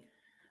taking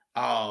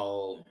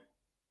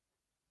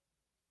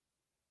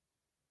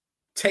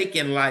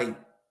like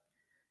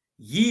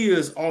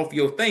years off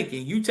your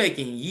thinking. You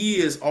taking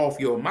years off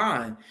your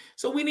mind.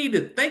 So we need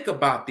to think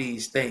about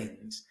these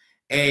things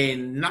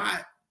and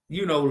not,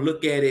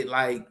 look at it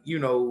like, it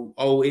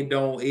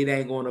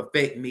ain't going to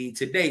affect me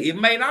today. It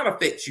may not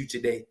affect you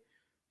today,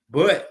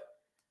 but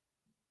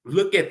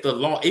look at the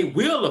law. It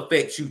will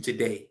affect you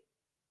today.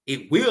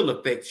 It will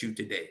affect you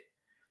today.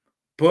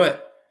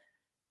 But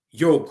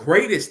your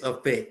greatest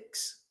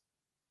effects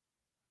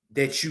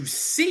that you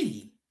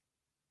see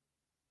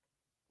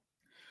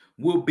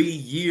will be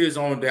years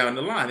on down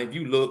the line. If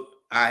you look,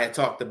 I had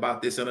talked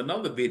about this in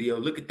another video.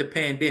 Look at the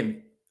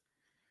pandemic.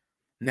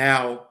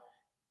 Now,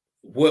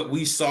 what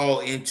we saw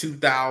in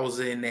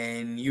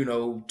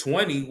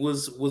 2020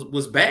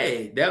 was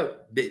bad.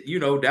 That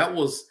that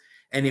was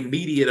an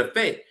immediate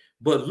effect.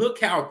 But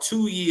look how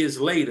 2 years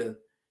later,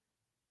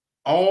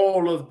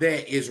 all of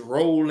that is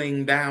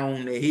rolling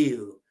down the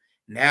hill.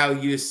 Now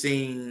you're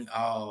seeing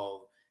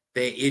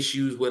the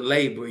issues with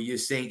labor. You're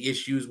seeing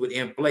issues with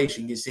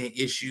inflation. You're seeing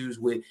issues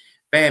with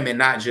famine,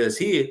 not just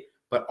here,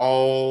 but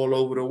all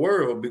over the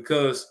world,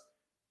 because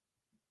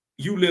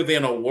you live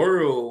in a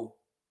world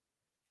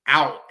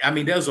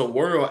there's a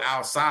world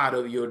outside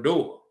of your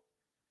door.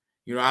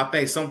 I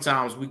think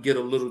sometimes we get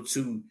a little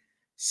too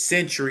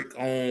centric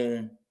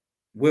on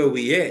where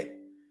we at,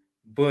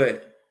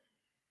 but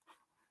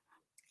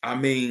I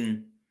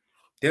mean,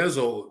 there's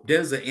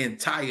an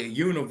entire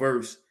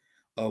universe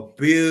of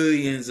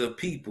billions of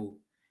people,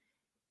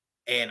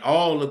 and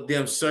all of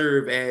them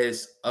serve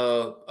as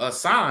a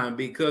sign,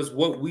 because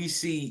what we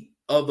see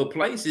other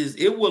places,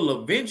 it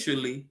will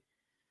eventually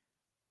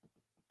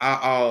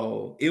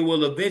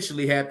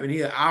happen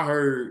here. I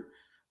heard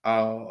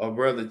a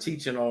brother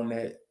teaching on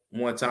that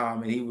one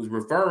time, and he was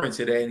referring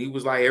to that, and he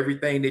was like,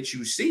 everything that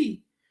you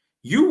see,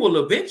 you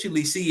will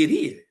eventually see it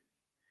here,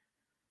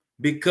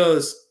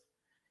 because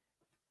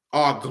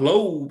our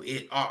globe,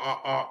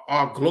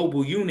 our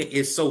global unit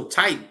is so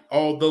tight,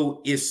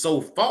 although it's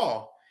so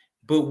far,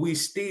 but we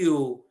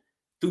still,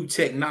 through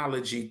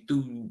technology,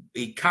 through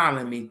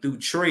economy, through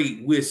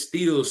trade, we're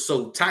still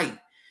so tight.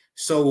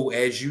 So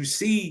as you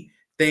see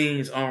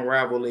things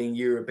unravel in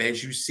Europe,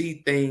 as you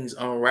see things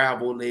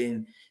unravel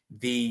in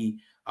the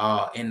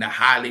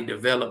highly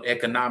developed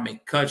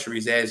economic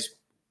countries, as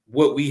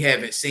what we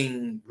haven't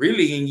seen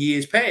really in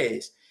years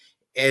past,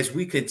 as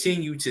we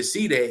continue to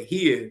see that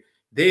here,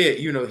 there,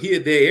 here,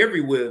 there,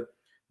 everywhere,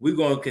 we're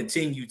going to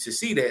continue to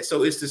see that.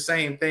 So it's the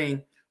same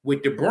thing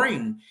with the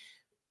brain.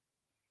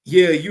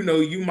 Yeah,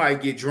 you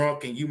might get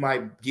drunk, and you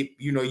might get,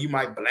 you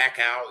might black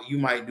out, you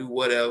might do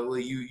whatever,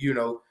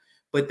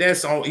 but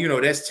that's all,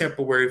 that's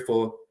temporary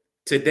for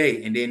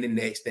today. And then the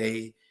next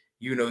day,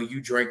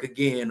 you drink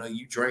again, or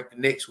you drink the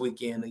next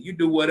weekend, or you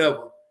do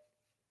whatever.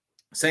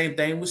 Same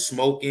thing with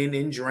smoking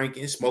and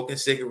drinking, smoking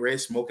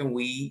cigarettes, smoking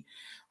weed,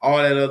 all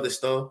that other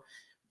stuff.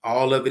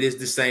 All of it is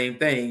the same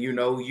thing. You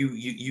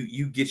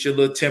get your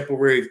little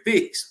temporary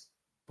fix,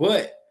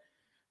 but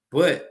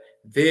there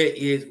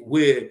is,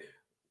 we're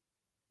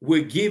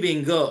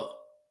giving up.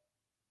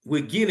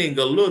 We're getting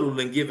a little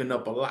and giving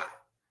up a lot.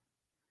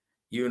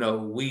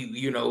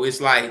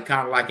 It's like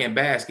kind of like in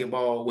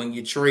basketball when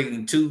you're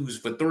trading twos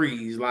for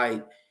threes.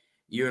 Like,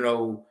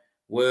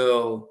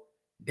 well,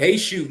 they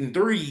shooting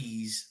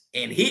threes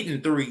and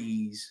hitting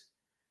threes.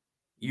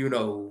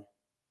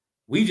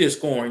 We just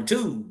scoring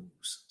twos.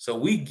 So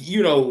we,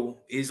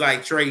 it's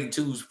like trading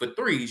twos for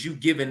threes. You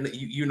giving,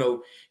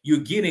 you're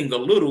getting a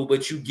little,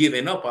 but you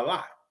giving up a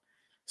lot.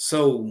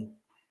 So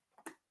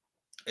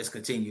let's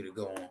continue to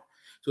go on.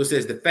 So it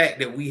says, the fact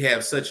that we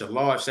have such a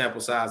large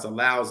sample size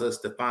allows us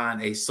to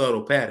find a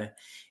subtle pattern,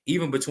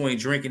 even between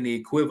drinking the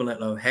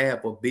equivalent of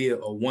half a beer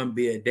or one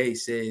beer a day,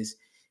 says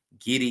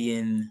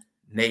Gideon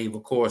Nave, a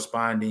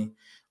corresponding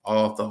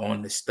author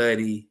on the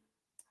study.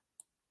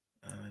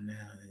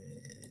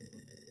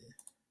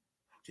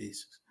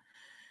 Jesus.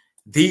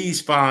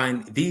 These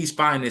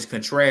findings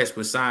contrast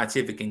with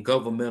scientific and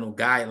governmental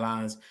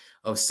guidelines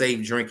of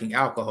safe drinking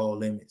alcohol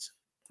limits.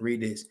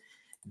 Read this.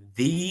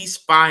 These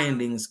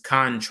findings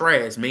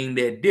contrast, meaning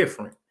they're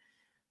different,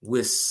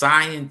 with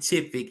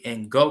scientific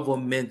and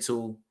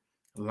governmental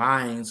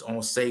lines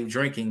on safe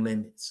drinking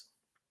limits.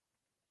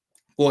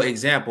 For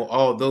example,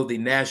 although the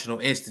National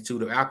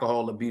Institute of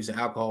Alcohol Abuse and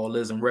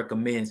Alcoholism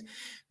recommends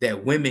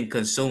that women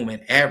consume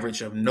an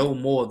average of no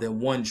more than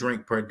one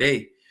drink per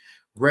day,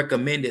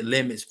 recommended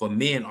limits for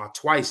men are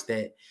twice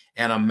that,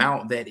 an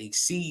amount that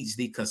exceeds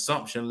the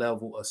consumption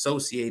level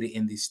associated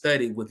in the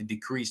study with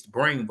decreased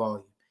brain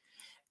volume.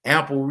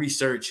 Ample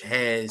research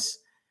has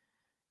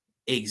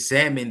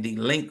examined the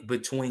link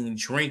between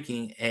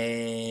drinking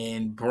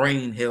and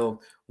brain health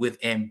with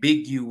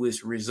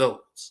ambiguous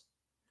results.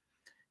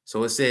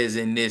 So it says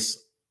in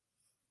this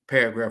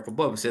paragraph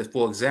above, it says,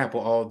 for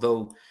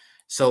example,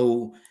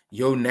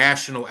 your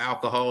National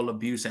Alcohol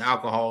Abuse and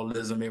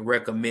Alcoholism, it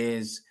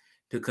recommends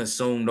to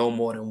consume no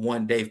more than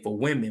one day for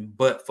women,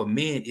 but for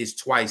men it's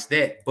twice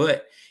that.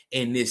 But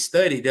in this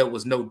study, there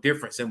was no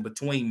difference in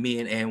between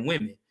men and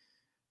women.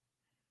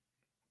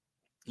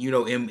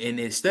 In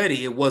this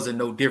study, it wasn't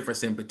no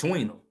difference in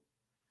between them.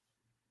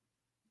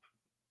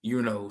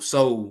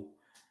 So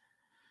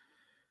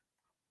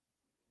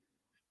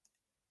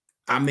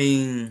I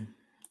mean,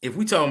 if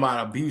we talking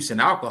about abuse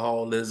and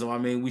alcoholism, I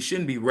mean, we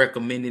shouldn't be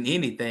recommending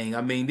anything.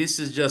 I mean, this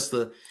is just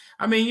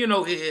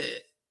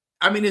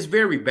it's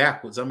very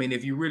backwards. I mean,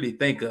 if you really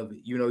think of it,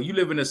 you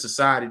live in a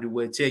society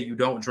where tell you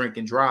don't drink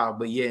and drive,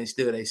 but yeah, and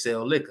still they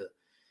sell liquor,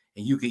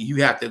 and you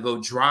have to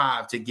go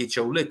drive to get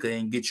your liquor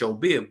and get your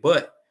beer.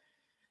 But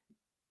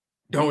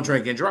don't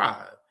drink and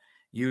drive.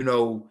 You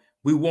know,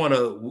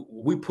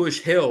 we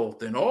push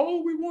health and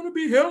we want to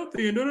be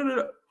healthy and da, da,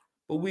 da.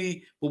 But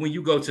when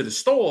you go to the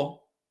store,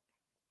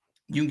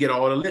 you can get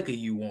all the liquor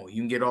you want.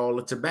 You can get all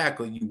the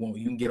tobacco you want.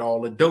 You can get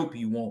all the dope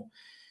you want.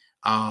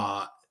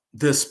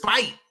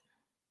 Despite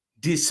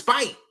the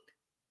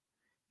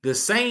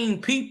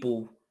same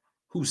people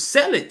who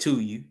sell it to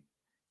you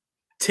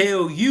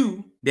tell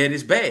you that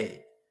it's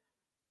bad,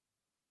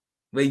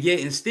 but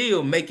yet and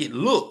still make it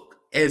look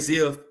as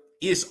if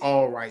it's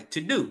all right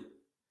to do,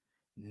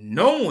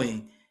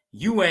 knowing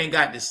you ain't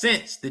got the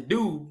sense to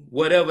do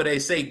whatever they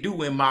say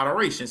do in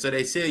moderation. So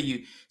they sell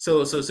you,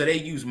 so they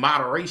use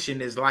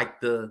moderation as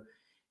like the,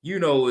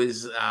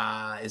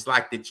 it's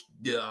like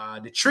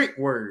the trick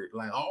word,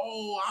 like,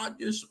 man,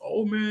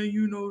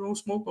 don't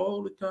smoke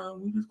all the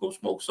time. We just gonna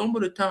smoke some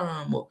of the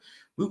time, or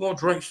we're gonna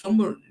drink some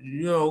of,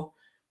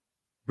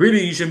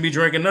 really you shouldn't be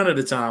drinking none of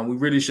the time. We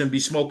really shouldn't be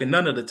smoking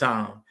none of the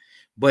time.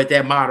 But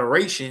that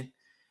moderation,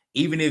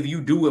 even if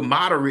you do it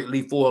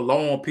moderately for a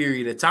long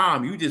period of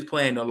time, you just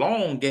playing the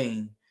long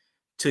game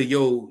to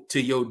your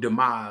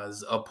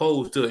demise,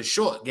 opposed to a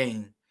short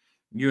game.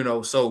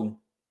 So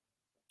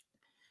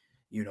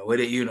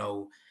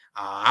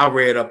I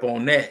read up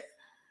on that,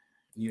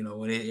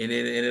 and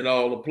it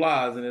all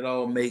applies, and it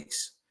all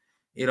makes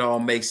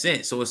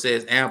sense. So it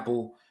says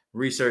ample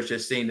research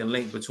has seen the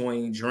link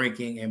between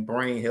drinking and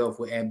brain health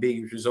with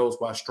ambiguous results,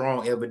 while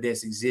strong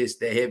evidence exists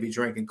that heavy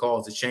drinking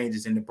causes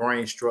changes in the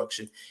brain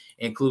structure,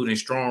 including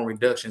strong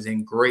reductions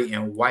in gray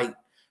and white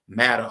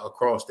matter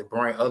across the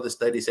brain. Other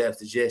studies have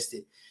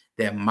suggested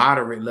that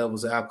moderate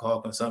levels of alcohol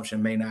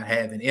consumption may not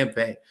have an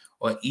impact,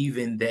 or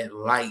even that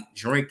light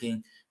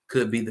drinking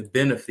could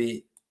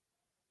benefit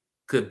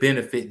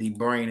the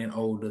brain in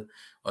older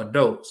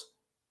adults.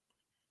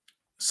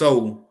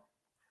 So,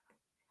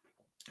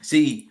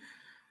 see,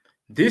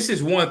 this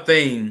is one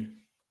thing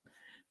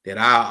that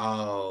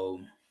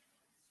I've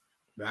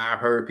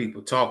heard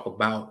people talk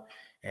about,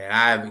 and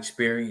I've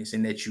experienced,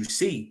 and that you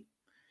see.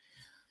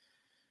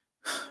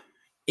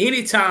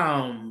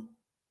 Anytime,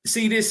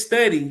 see, this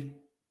study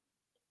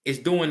is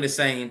doing the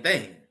same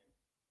thing.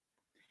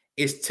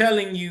 It's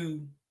telling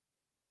you,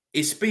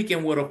 it's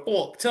speaking with a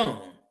forked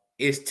tongue.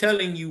 It's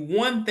telling you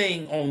one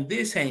thing on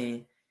this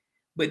hand,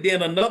 but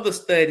then another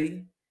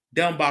study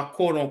done by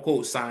quote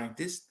unquote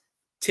scientists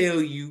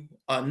tell you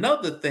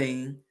another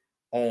thing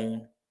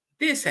on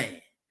this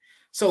hand.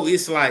 So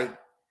it's like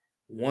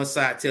one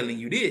side telling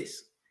you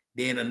this,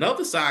 then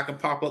another side can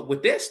pop up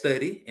with that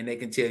study and they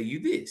can tell you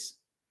this.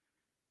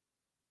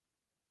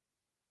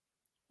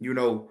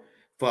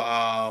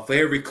 For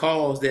every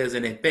cause there's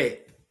an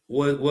effect.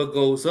 What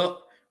goes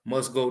up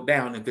must go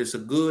down. If it's a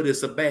good,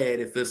 it's a bad.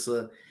 If it's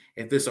a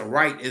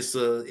right, it's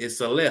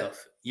a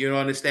left. You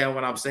understand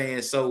what I'm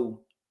saying?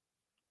 So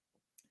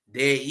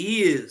there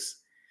is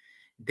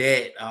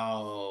that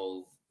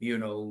the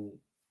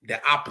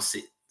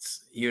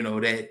opposites,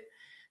 that,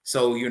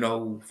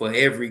 so for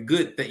every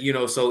good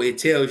thing, so it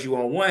tells you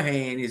on one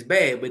hand it's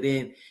bad, but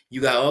then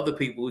you got other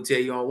people who tell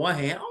you on one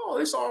hand,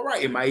 it's all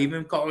right, it might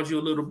even cause you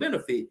a little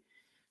benefit.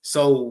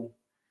 So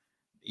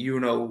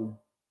who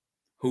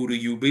do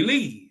you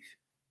believe?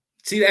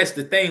 See, that's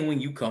the thing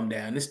when you come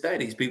down to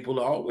studies. People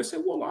always say,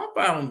 well, I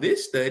found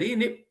this study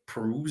and it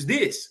proves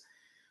this.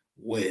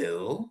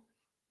 Well,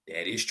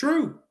 that is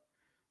true.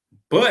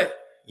 But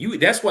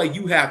that's why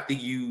you have to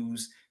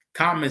use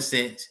common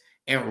sense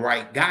and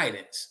right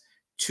guidance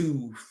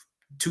to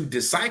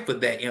decipher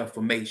that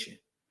information.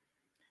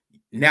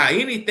 Now,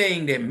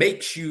 anything that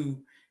makes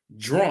you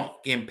drunk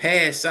and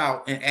pass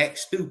out and act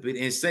stupid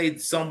and say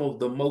some of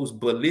the most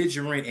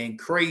belligerent and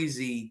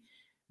crazy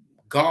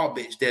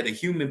garbage that a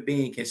human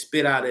being can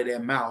spit out of their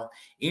mouth,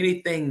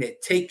 anything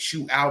that takes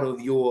you out of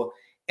your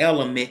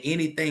element,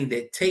 anything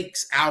that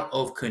takes out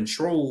of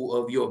control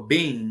of your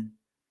being,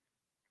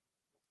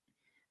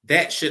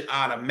 that should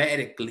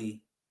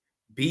automatically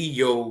be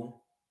your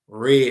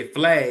red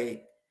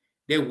flag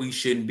that we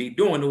shouldn't be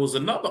doing. There was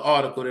another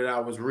article that I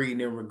was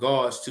reading in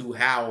regards to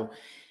how,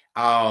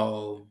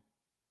 about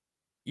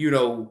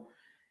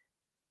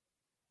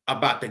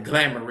the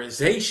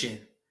glamorization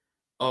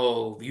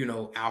of,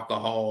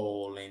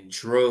 alcohol and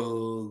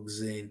drugs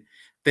and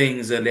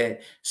things of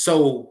that.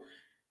 So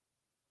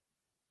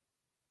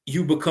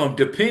you become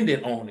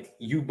dependent on it.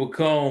 You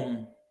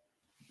become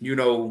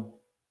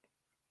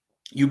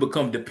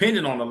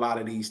dependent on a lot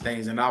of these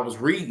things. And I was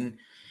reading,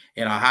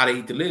 How to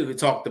Eat to Live. It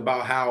talked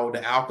about how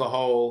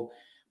alcohol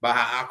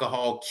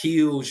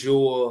kills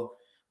your,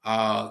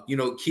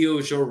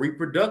 kills your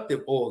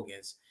reproductive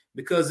organs,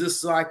 because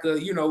it's like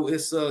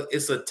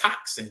it's a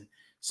toxin.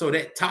 So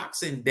that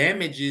toxin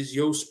damages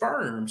your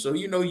sperm. So,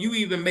 you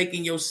even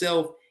making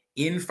yourself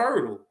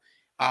infertile,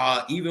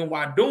 even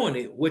while doing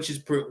it, which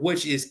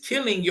is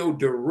killing your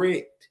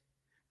direct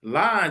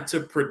line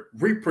to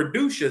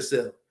reproduce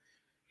yourself.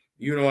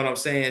 You know what I'm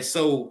saying?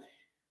 So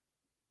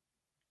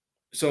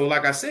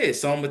like I said,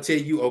 some will tell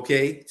you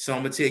okay,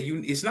 some will tell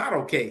you it's not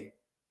okay.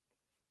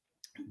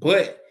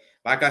 But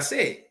like I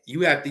said,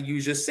 you have to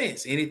use your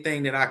sense.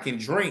 Anything that I can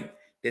drink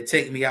that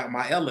take me out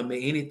my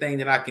element, anything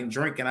that I can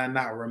drink and I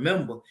not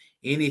remember,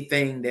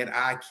 anything that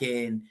I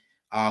can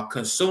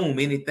consume,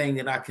 anything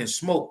that I can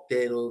smoke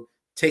that'll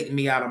take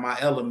me out of my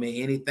element,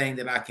 anything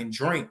that I can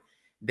drink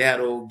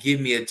that'll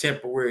give me a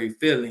temporary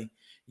feeling.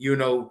 You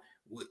know,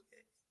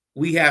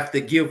 we have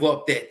to give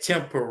up that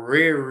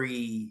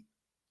temporary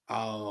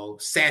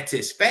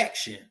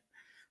satisfaction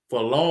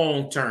for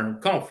long-term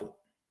comfort.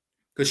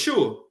 Because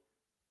sure,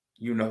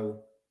 you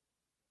know,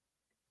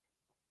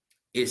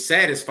 it's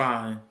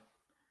satisfying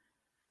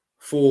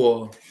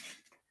for,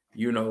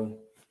 you know,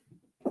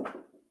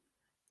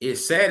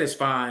 it's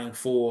satisfying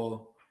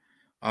for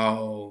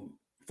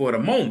the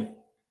moment.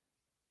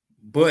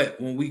 But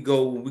when we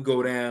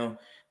go down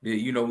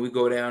we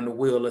go down the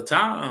wheel of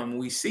time,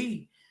 we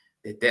see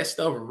that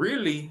stuff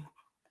really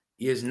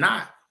is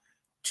not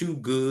too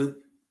good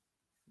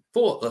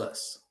for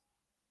us.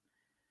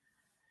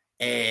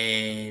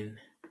 And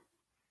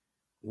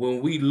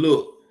when we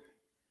look,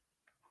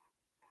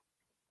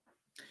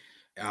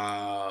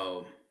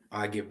 I'll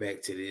get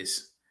back to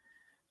this.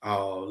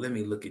 Let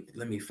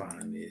me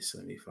find this.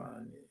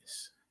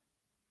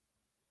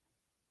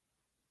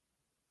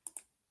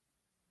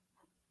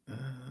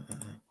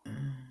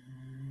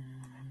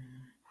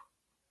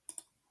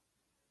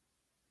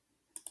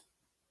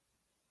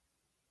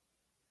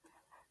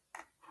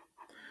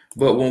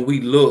 But when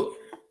we look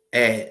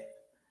at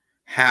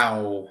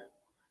how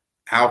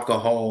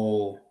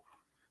alcohol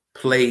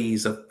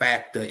plays a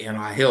factor in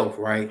our health,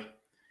 right?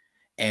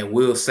 And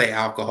we'll say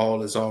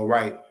alcohol is all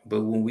right,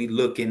 but when we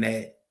looking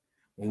at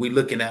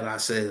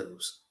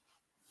ourselves,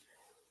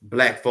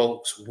 Black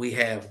folks, we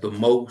have the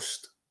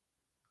most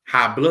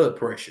high blood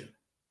pressure,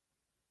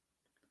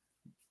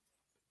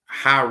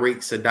 high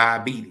rates of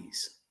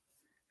diabetes,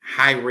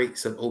 high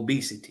rates of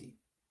obesity,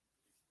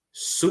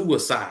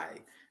 suicide,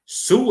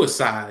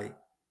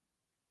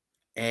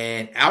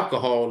 and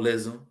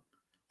alcoholism,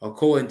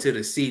 according to the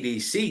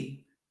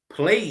CDC,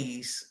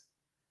 plays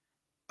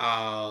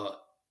a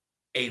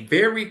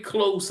very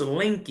close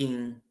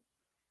linking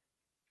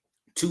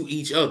to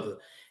each other.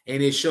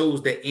 And it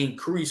shows that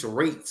increased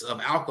rates of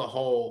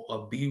alcohol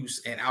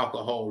abuse and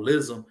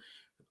alcoholism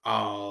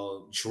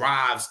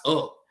drives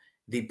up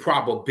the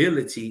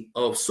probability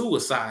of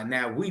suicide.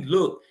 Now, we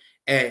look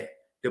at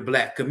the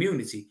Black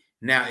community.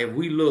 Now, if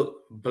we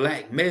look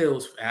Black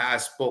males, I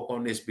spoke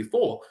on this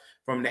before,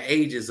 from the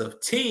ages of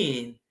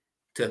 10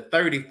 to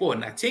 34,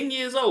 now 10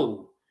 years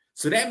old.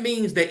 So that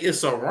means that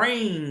it's a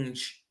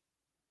range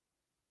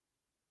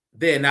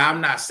there. Now, I'm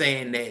not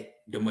saying that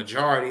the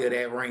majority of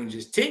that range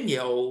is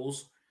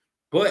 10-year-olds,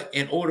 but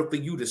in order for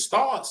you to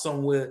start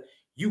somewhere,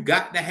 you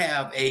got to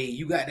have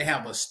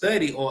a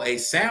study or a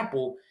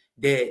sample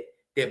that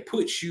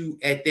puts you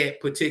at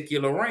that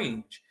particular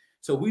range.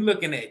 So we're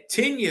looking at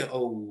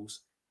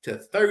 10-year-olds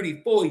to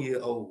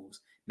 34-year-olds.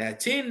 Now,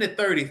 10 to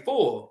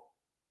 34,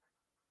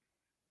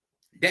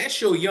 that's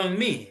your young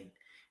men.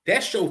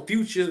 That's your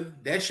future.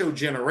 That's your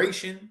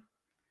generation.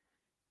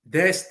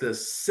 That's the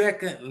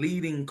second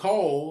leading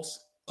cause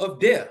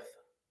of death.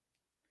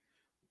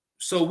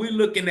 So we're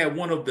looking at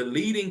one of the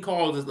leading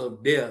causes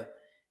of death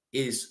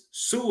is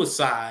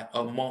suicide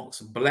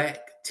amongst Black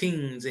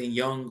teens and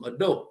young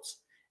adults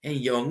and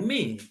young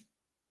men.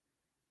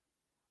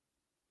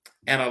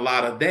 And a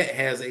lot of that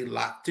has a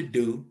lot to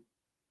do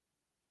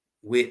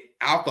with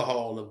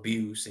alcohol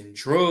abuse and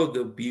drug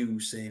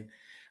abuse. And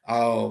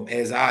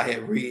as I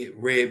had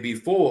read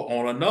before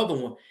on another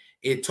one,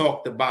 it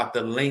talked about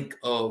the link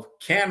of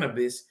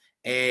cannabis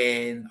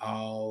and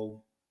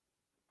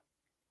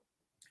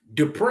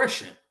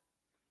depression.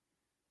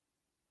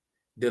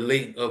 The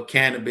link of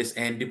cannabis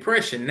and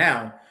depression.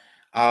 Now,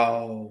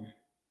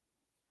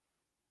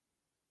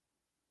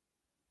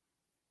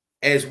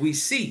 as we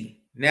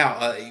see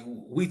now,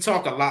 we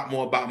talk a lot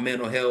more about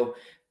mental health.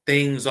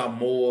 Things are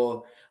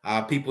more,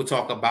 people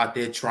talk about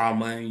their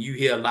trauma, and you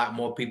hear a lot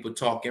more people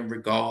talk in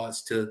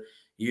regards to,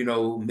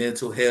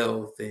 mental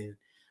health and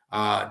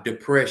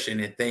depression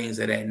and things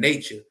of that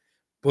nature.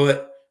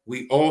 But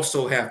we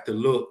also have to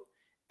look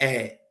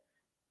at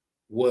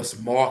what's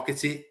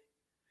marketed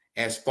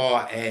as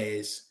far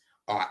as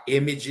our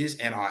images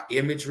and our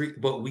imagery,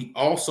 but we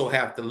also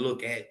have to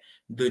look at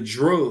the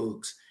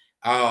drugs.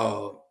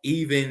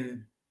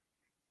 Even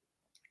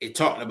it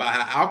talked about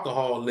how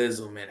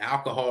alcoholism and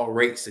alcohol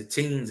rates of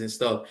teens and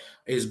stuff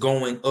is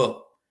going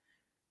up.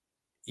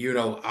 If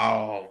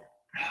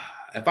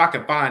I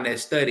can find that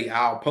study,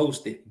 I'll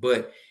post it.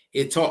 But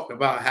it talked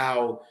about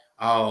how,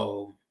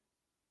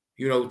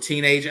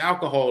 teenage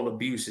alcohol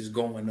abuse is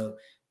going up.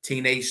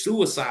 Teenage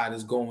suicide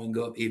is going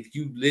up. If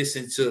you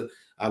listen to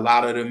a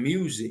lot of the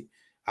music,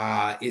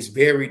 it's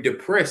very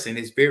depressing.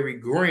 It's very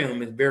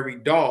grim. It's very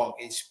dark.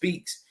 It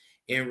speaks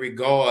in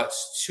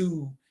regards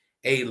to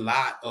a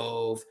lot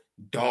of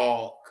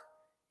dark,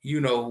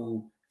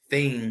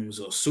 things,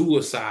 or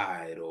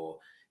suicide, or,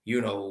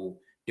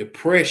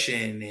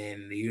 depression.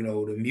 And,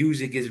 the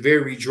music is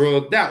very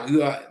drugged out.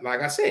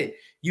 Like I said,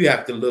 you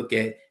have to look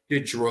at the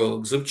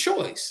drugs of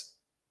choice.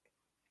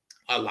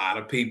 A lot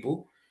of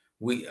people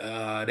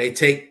They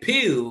take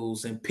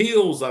pills, and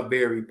pills are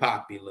very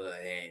popular,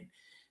 and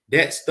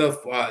that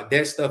stuff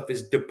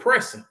is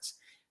depressants.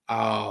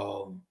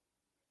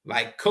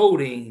 Like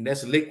codeine,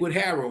 that's liquid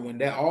heroin.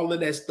 That all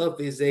of that stuff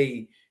is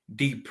a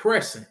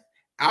depressant.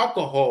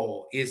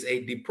 Alcohol is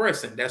a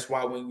depressant. That's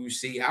why when you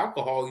see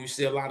alcohol, you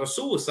see a lot of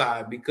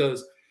suicide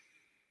because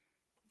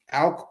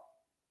alcohol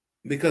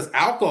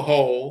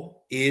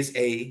is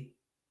a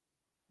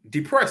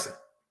depressant.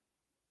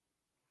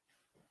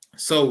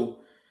 So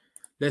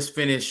let's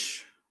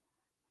finish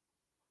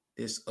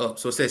this up.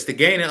 So it says to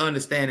gain an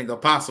understanding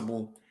of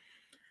possible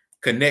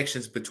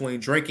connections between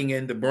drinking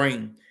and the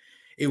brain,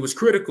 it was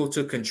critical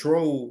to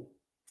control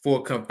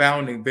for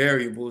confounding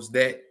variables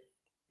that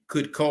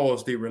could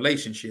cause the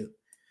relationship.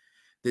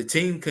 The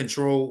team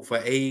controlled for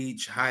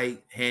age,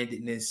 height,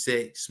 handedness,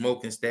 sex,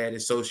 smoking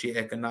status,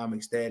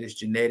 socioeconomic status,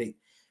 genetic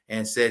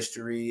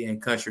ancestry,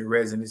 and country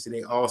residency.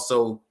 They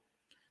also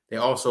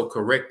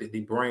corrected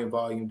the brain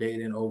volume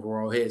data and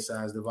overall head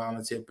size. The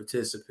volunteer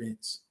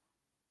participants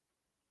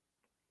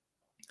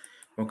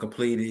from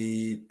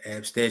completed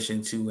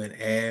abstention to an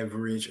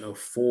average of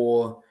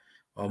 4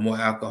 or more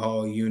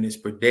alcohol units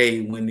per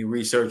day. When the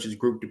researchers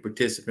grouped the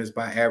participants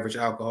by average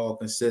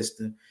alcohol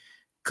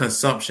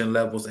consumption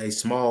levels, a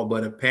small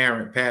but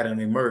apparent pattern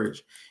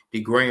emerged.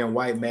 The gray and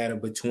white matter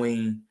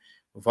between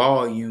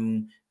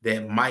volume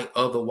that might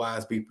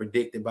otherwise be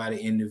predicted by the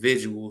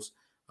individuals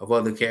of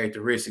other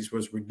characteristics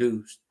was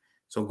reduced.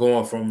 So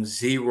going from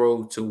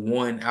 0 to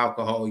 1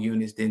 alcohol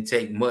units didn't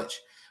take much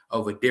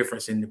of a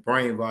difference in the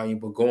brain volume,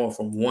 but going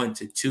from 1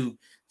 to 2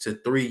 to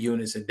 3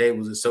 units a day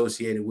was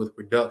associated with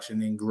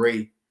reduction in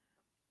gray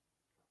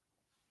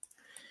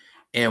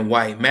and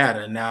white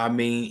matter. Now, I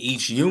mean,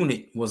 each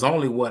unit was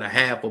only a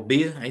half a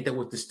beer. Ain't that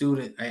what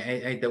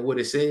ain't that what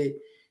it said?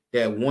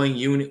 That 1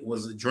 unit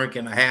was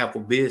drinking a half a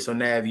beer. So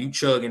now if you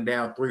chugging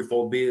down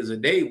 3-4 beers a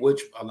day,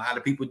 which a lot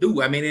of people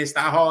do, I mean, it's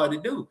not hard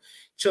to do.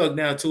 Chug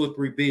down 2 or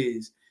 3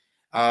 beers.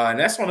 And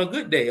that's on a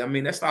good day. I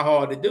mean, that's not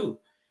hard to do.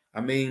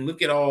 I mean,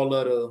 look at all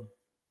of the,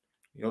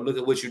 look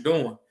at what you're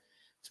doing.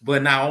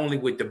 But not only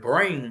with the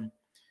brain,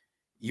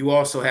 you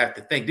also have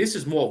to think this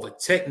is more of a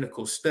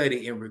technical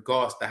study in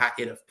regards to how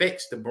it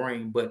affects the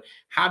brain, but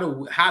how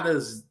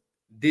does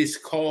this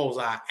cause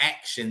our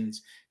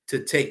actions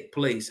to take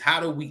place?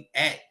 How do we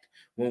act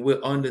when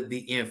we're under the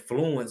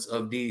influence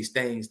of these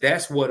things?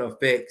 That's what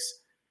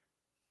affects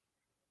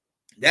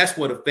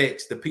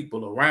the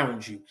people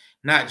around you,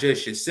 not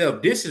just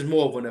yourself. This is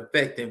more of an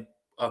affecting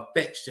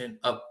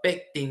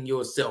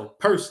yourself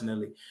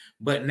personally,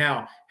 but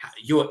now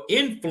your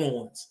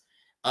influence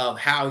of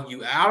how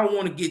I don't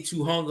want to get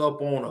too hung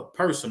up on a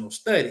personal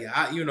study.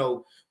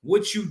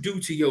 What you do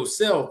to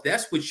yourself,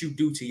 that's what you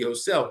do to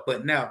yourself.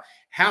 But now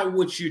how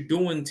what you're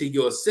doing to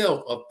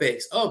yourself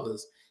affects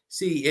others.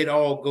 See, it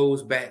all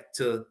goes back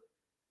to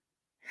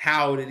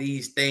how do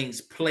these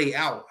things play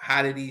out?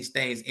 How do these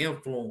things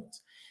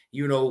influence?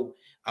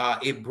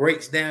 It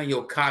breaks down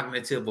your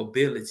cognitive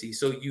ability.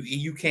 So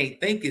you can't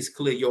think it's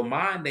clear. Your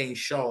mind ain't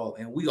sharp.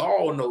 And we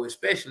all know,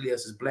 especially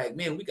us as Black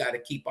men, we got to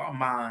keep our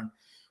mind.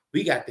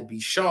 We got to be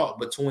sharp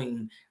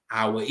between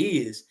our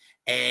ears.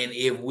 And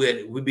if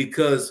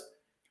because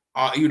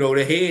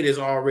the head has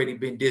already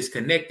been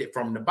disconnected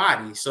from the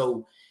body.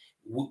 So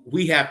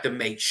we have to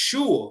make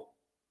sure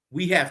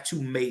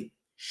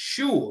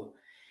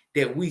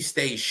that we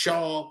stay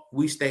sharp,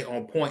 we stay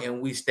on point,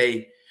 and we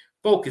stay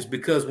focused.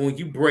 Because when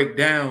you break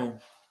down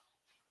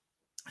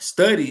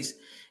studies,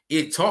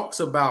 it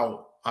talks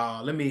about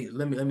let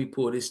me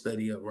pull this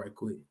study up right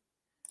quick.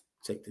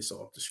 Take this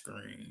off the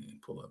screen,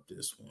 pull up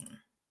this one.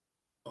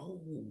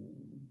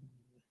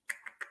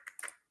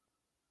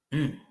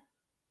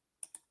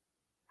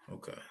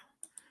 Okay.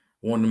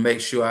 Wanted to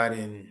make sure I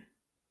didn't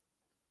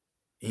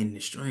end the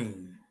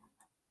stream.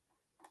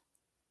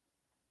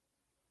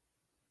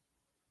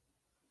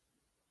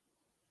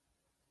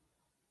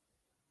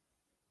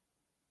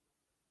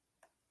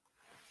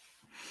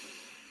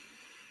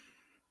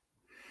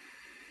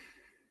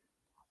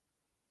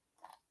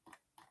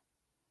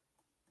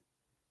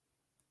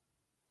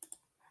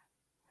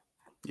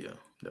 Yeah,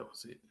 that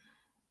was it.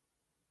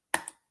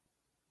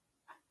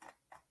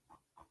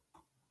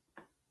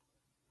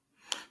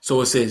 So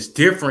it says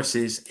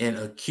differences in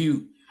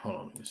acute. Hold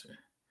on, let me see.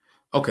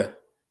 Okay.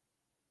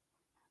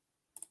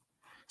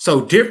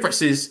 So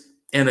differences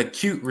in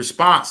acute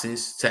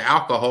responses to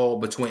alcohol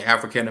between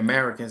African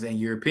Americans and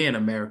European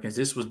Americans.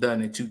 This was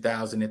done in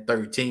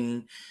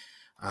 2013.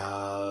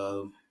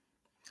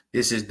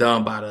 This is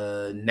done by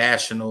the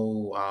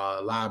National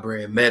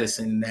Library of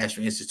Medicine,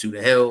 National Institute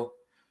of Health.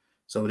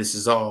 So this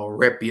is all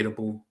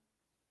reputable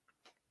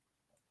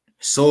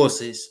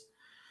sources.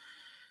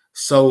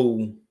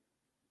 So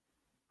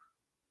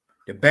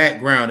the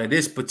background of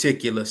this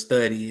particular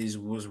study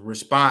was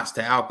response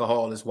to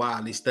alcohol is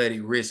widely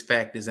studied risk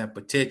factors and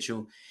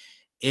potential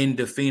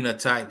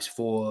endophenotypes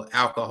for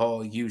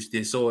alcohol use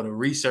disorder.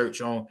 Research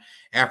on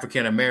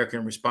African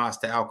American response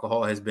to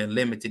alcohol has been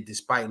limited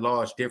despite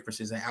large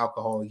differences in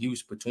alcohol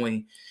use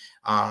between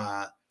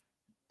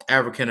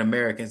African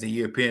Americans and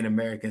European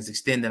Americans,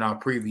 extending our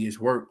previous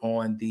work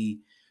on the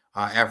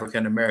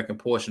African American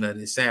portion of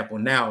this sample.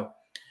 Now,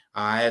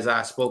 as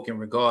I spoke in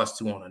regards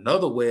to on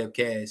another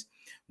webcast,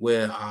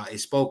 where it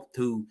spoke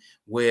to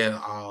where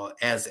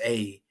as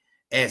a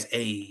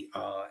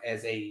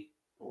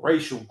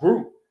racial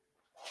group,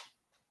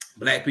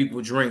 Black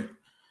people drink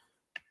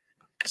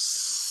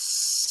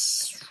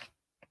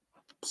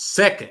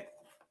second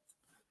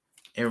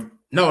and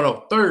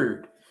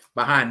third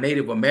behind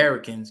Native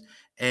Americans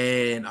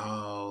and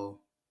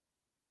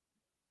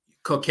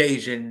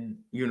Caucasian,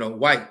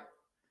 white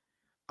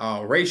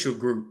racial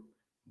group,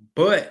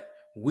 but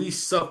we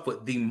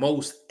suffered the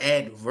most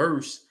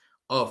adverse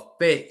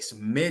effects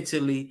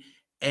mentally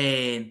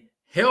and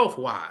health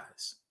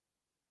wise.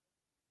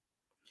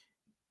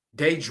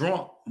 They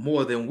drunk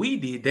more than we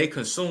did. They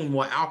consumed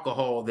more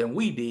alcohol than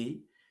we did.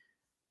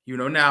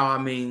 Now, I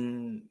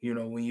mean,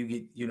 when you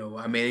get,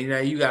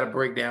 you got to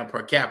break down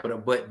per capita,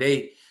 but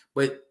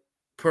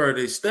per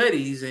the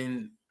studies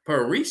and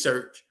per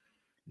research,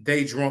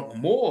 they drunk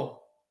more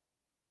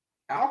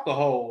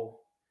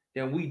alcohol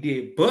than we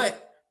did,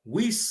 but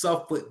we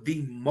suffered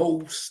the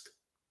most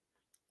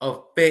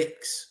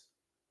effects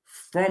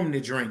from the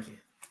drinking.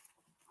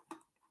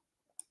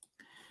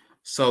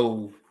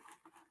 So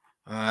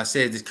I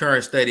said this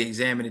current study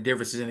examined the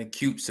differences in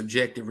acute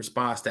subjective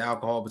response to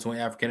alcohol between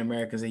African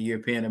Americans and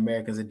European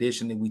Americans.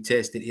 Additionally, we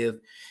tested if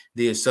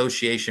the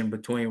association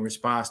between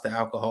response to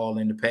alcohol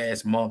in the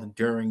past month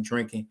during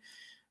drinking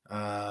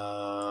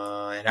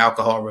and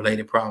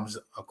alcohol-related problems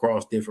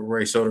across different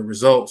races. So the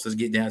results, let's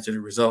get down to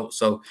the results.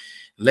 So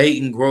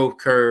latent growth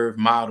curve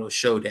models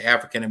showed that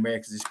African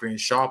Americans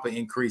experience sharper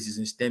increases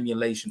in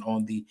stimulation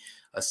on the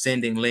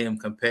ascending limb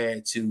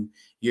compared to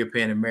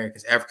European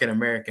Americans. African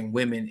American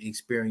women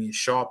experience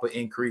sharper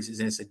increases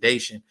in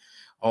sedation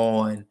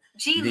on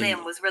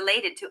G-limb was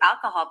related to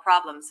alcohol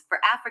problems for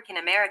African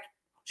American.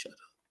 Shut up.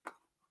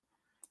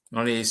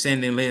 On the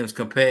ascending limbs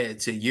compared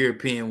to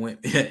European women,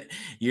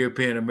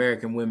 European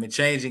American women.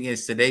 Changing in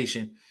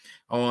sedation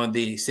on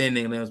the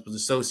ascending limbs was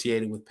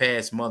associated with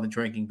past mother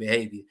drinking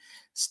behavior.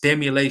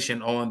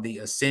 Stimulation on the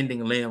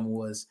ascending limb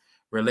was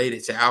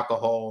related to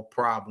alcohol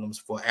problems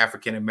for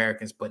African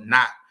Americans, but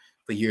not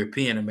for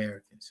European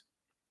Americans.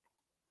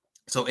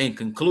 So in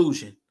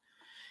conclusion,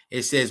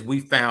 it says we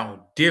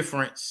found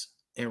difference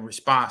in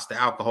response to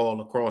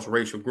alcohol across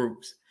racial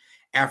groups.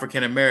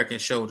 African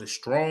Americans showed a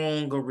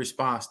stronger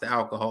response to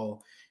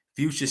alcohol.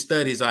 Future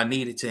studies are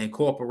needed to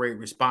incorporate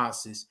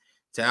responses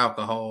to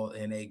alcohol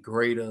in a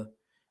greater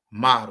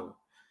model.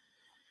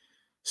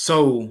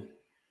 So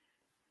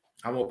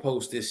I'm going to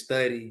post this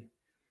study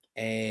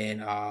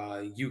and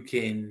you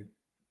can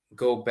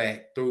go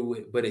back through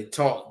it, but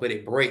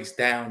it breaks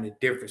down the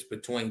difference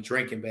between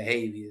drinking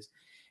behaviors.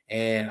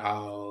 And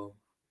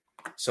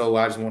so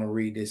I just want to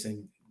read this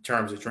in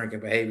terms of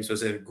drinking behavior. So it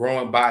says a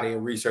growing body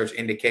of research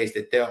indicates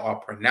that there are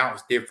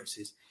pronounced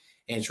differences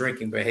in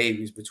drinking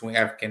behaviors between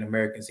African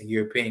Americans and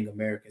European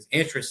Americans.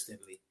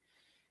 Interestingly,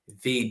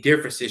 the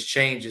differences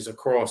changes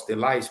across the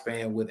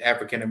lifespan, with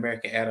African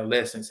American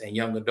adolescents and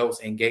young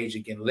adults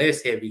engaging in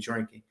less heavy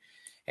drinking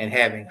and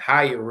having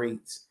higher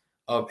rates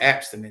of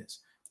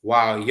abstinence,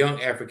 while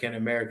young African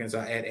Americans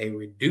are at a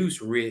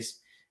reduced risk.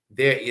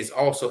 There is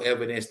also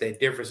evidence that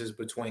differences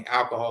between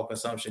alcohol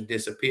consumption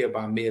disappear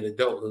by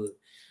mid-adulthood.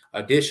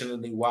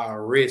 Additionally, while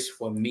risk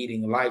for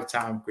meeting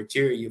lifetime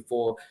criteria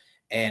for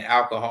an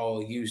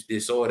alcohol use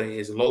disorder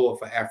is lower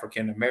for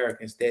African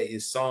Americans, there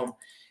is some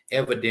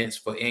evidence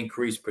for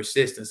increased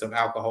persistence of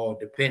alcohol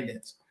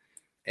dependence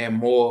and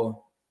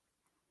more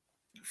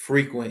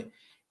frequent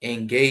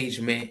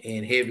engagement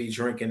in heavy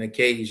drinking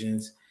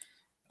occasions.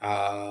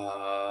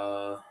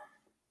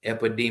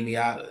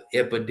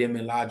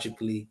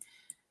 Epidemiologically,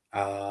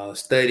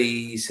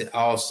 studies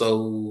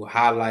also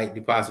highlight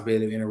the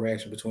possibility of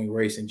interaction between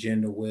race and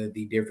gender, where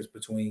the difference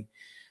between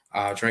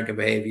drinking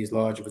behavior is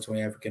larger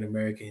between African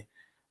American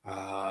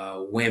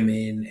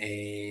women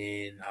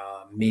and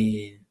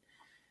men.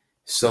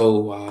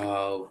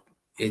 So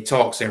it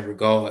talks in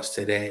regards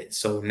to that.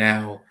 So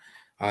now,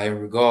 in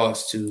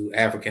regards to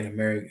African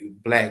American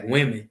Black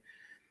women,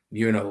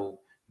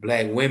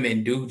 Black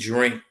women do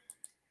drink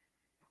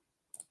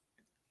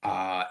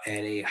at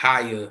a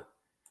higher.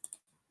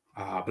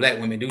 Black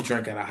women do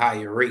drink at a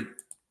higher rate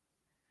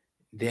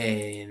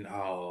than.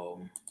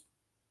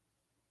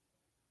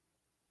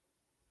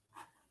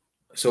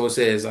 So it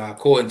says,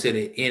 according to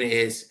the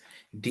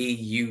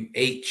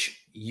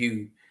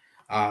NSDUHU,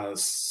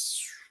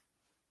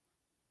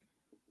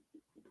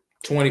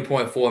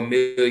 20.4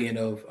 million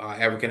of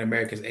African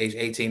Americans aged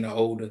 18 or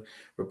older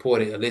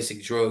reported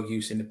illicit drug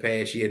use in the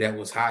past year. That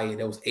was higher.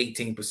 That was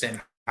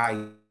 18%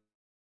 higher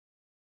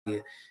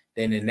than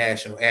the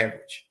national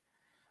average.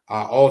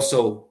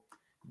 Also,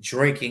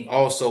 drinking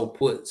also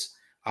puts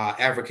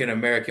African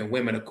American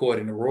women,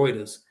 according to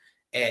Reuters,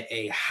 at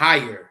a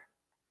higher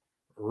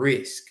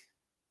risk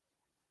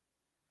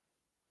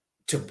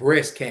to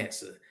breast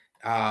cancer.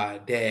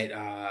 That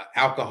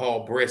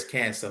alcohol breast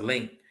cancer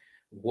link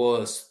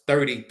was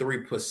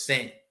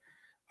 33%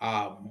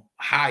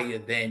 higher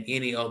than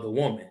any other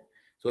woman.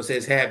 So it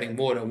says having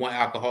more than one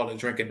alcoholic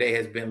drink a day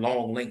has been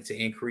long linked to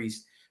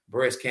increased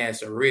breast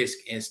cancer risk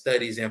in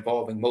studies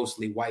involving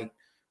mostly white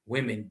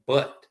women,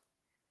 but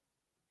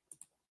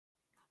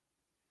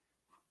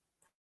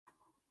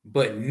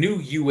new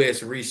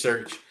U.S.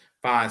 research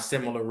finds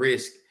similar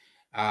risk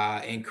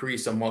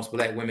increase amongst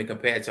Black women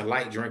compared to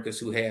light drinkers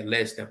who had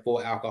less than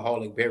 4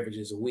 alcoholic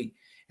beverages a week.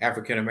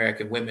 African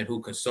American women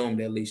who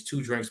consumed at least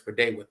 2 drinks per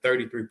day were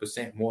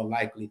 33% more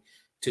likely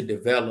to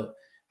develop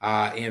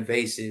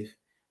invasive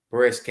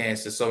breast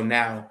cancer. So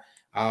now,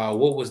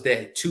 what was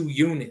that? 2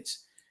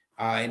 units.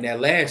 In that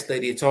last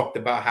study, it talked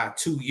about how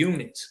 2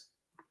 units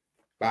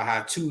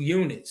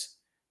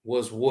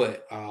was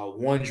what?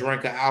 1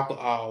 drink of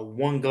alcohol,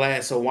 1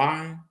 glass of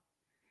wine.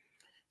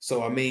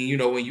 So, I mean, you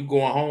know, when you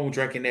going home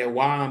drinking that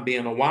wine,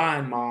 being a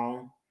wine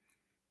mom,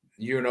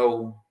 you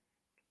know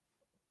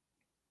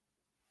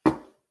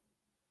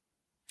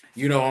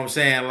what I'm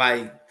saying?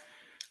 Like,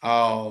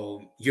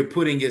 you're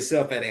putting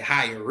yourself at a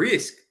higher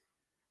risk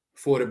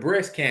for the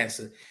breast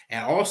cancer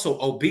and also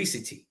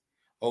obesity.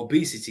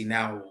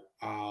 Now,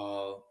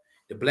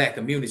 the Black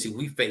community,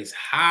 we face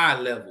high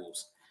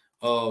levels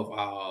of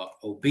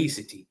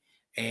obesity,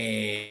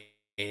 and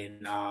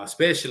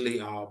especially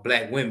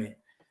Black women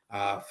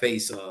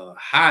face a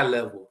high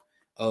level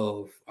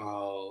of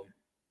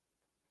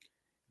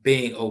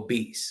being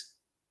obese.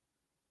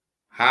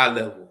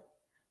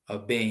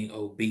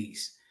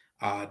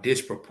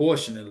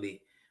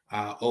 Disproportionately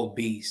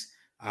obese.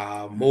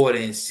 More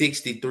than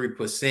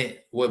 63%,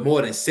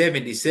 more than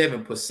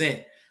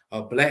 77%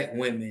 of Black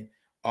women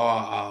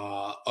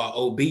are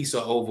obese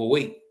or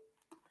overweight.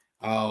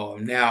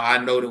 Now I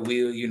know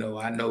that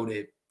I know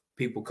that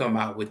people come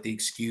out with the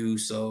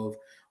excuse of,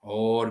 the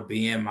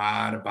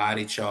BMI, the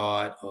body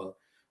chart, or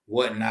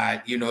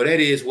whatnot. That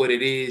is what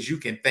it is. You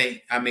can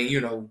think, I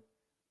mean,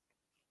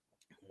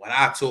 when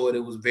I told it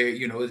was very,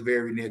 it's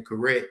very near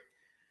correct.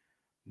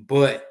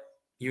 But,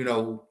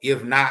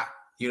 if not,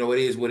 it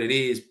is what it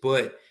is.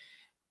 But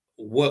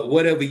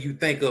whatever you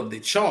think of the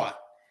chart,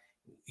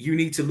 you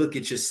need to look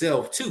at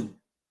yourself too.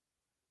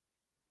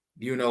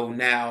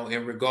 Now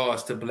in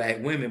regards to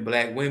Black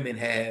women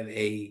have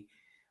a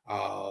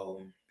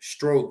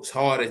strokes,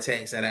 heart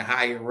attacks at a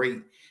higher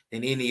rate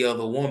than any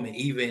other woman,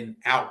 even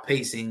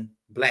outpacing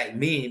Black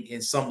men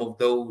in some of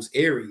those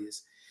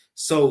areas.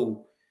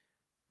 So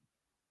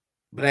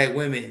Black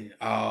women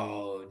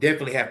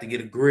definitely have to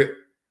get a grip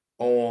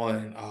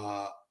on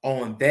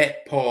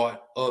that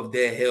part of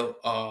their health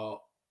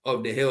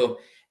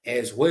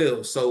as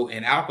well. So,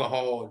 and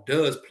alcohol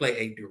does play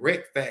a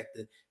direct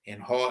factor in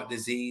heart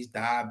disease,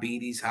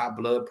 diabetes, high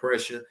blood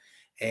pressure,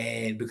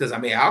 and because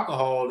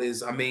alcohol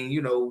is,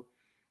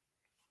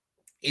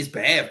 it's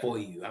bad for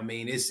you.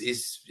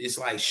 It's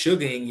like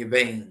sugar in your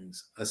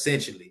veins,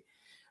 essentially.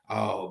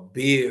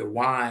 Beer,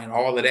 wine,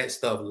 all of that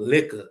stuff,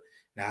 liquor.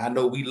 Now I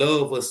know we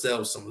love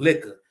ourselves some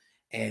liquor,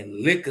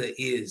 and liquor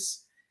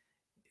is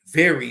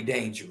very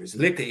dangerous.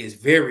 Liquor is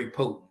very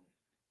potent.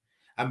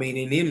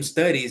 In them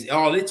studies,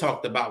 all it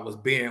talked about was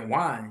beer and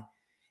wine.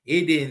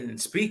 It didn't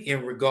speak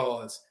in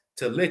regards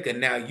to liquor.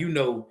 Now,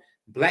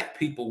 Black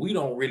people, we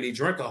don't really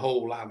drink a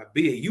whole lot of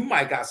beer. You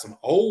might got some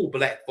old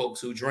Black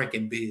folks who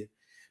drinking beer,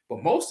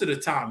 but most of the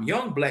time,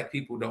 young Black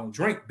people don't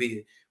drink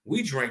beer.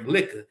 We drink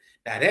liquor.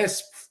 Now,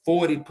 that's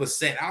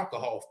 40%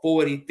 alcohol,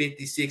 40,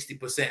 50,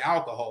 60%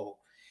 alcohol.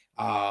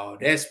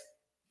 That's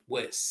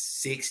what,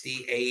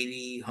 60,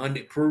 80,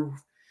 100 proof.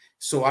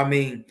 So,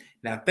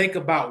 now think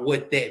about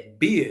what that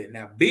beer.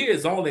 Now, beer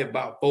is only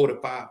about 4 to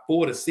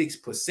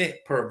 6%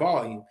 per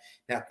volume.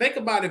 Now, think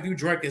about if you're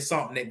drinking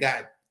something that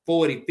got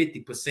 40,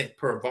 50%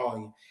 per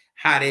volume,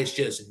 how that's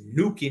just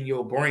nuking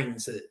your brain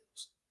cells.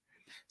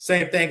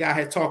 Same thing I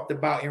had talked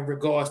about in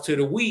regards to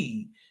the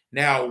weed.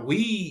 Now,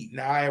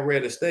 I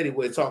read a study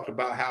where it talked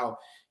about how,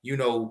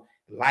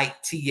 light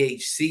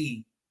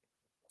THC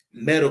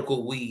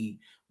medical weed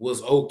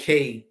was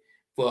okay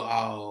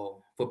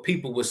for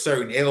people with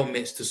certain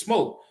ailments to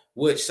smoke,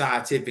 which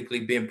scientifically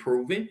been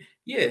proven.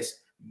 Yes,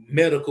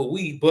 medical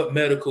weed, but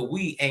medical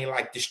weed ain't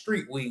like the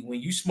street weed.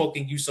 When you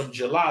smoking you some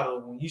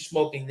gelato, when you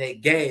smoking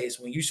that gas,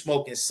 when you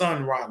smoking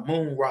sun rock,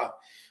 moon rock,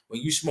 when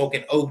you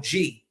smoking OG,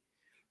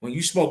 when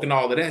you smoking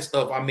all of that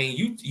stuff,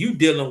 you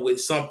dealing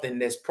with something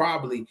that's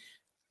probably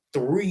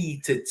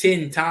 3 to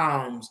 10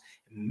 times,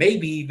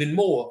 maybe even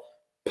more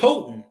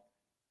potent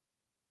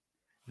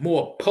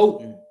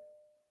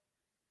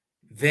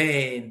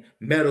than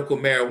medical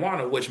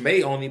marijuana, which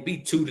may only be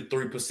 2 to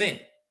 3%,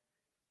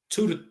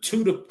 2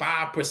 to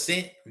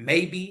 5%,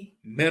 maybe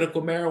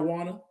medical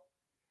marijuana.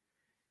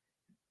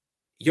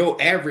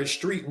 Your average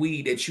street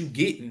weed that you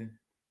getting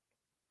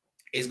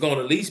is going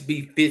to at least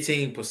be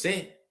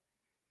 15%.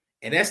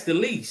 And that's the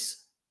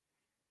least.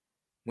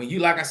 When you,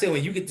 like I said,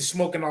 when you get to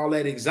smoking all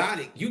that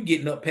exotic, you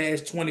getting up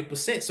past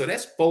 20%. So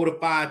that's 4 to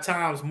 5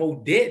 times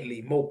more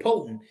deadly, more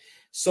potent.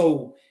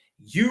 So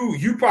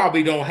you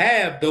probably don't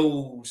have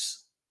those.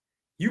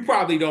 You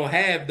probably don't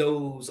have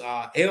those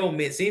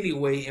ailments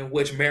anyway, in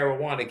which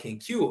marijuana can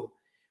cure.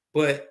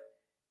 But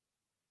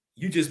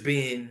you just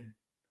being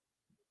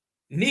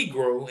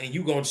Negro and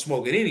you gonna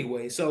smoke it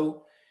anyway.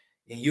 So,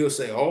 and you'll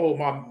say, "Oh,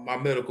 my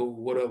medical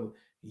whatever."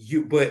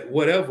 But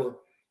whatever,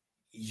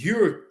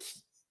 you're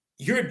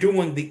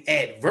doing the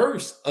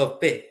adverse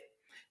effect.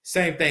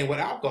 Same thing with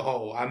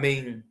alcohol. I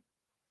mean,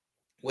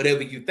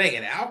 whatever you think,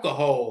 and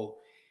alcohol,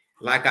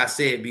 like I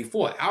said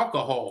before,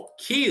 alcohol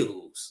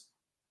kills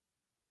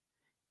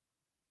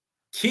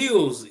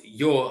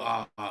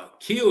your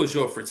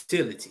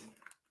fertility.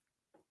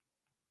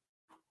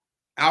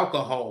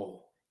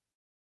 Alcohol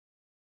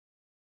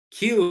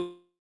kills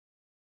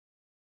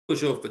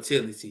your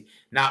fertility.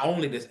 Not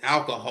only does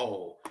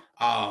alcohol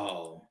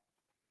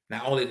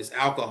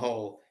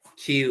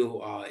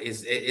kill,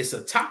 it's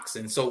a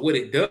toxin. So what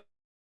it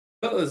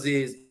does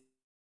is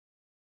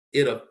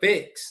it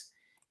affects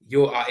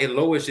it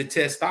lowers your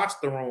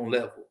testosterone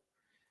level,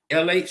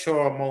 LH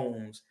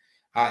hormones.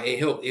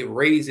 It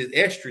raises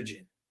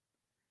estrogen,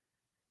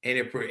 and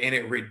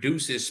it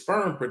reduces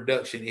sperm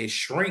production. It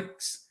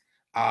shrinks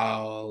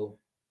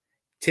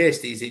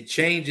testes. It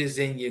changes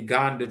in your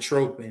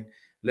gonadotropin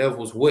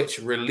levels, which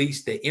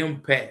release the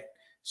impact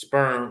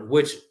sperm,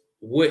 which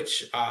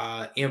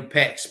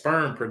impact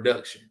sperm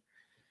production.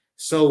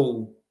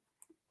 So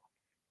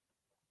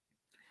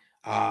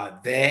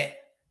that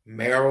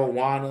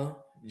marijuana,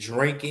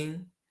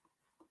 drinking.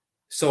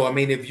 So I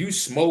mean, if you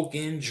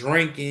smoking,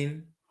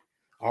 drinking,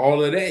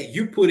 all of that,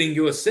 you putting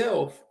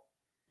yourself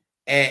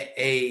at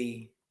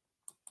an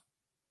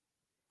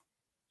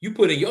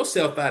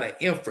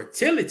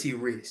infertility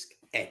risk.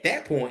 At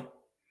that point,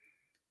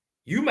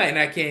 you might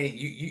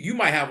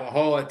have a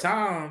hard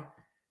time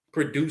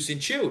producing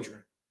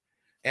children.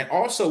 And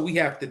also, we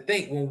have to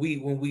think when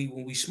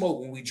we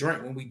smoke, when we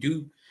drink, when we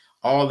do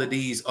all of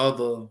these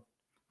other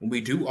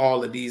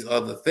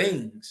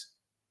things.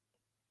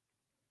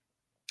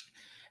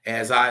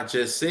 As I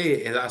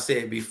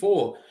said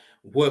before,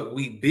 what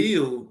we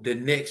build, the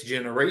next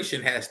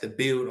generation has to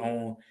build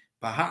on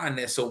behind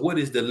that. So what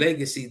is the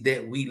legacy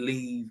that we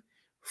leave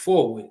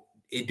forward?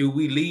 Do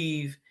we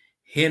leave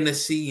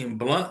Hennessy and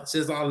blunts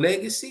as our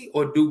legacy,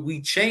 or do we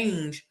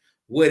change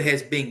what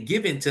has been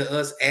given to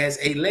us as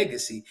a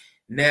legacy?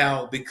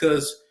 Now,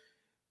 because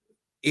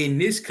in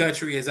this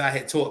country, as I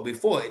had taught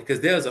before, because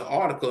there's an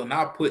article, and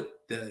I'll put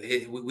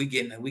we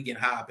getting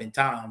high up in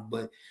time,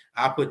 but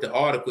I put the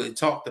article. It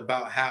talked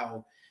about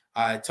how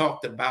it's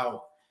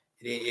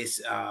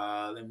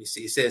let me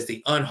see. It says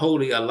the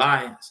unholy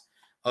alliance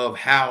of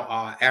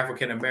how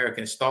African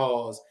American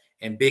stars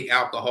and big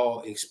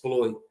alcohol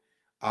exploit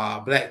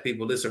black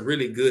people. It's a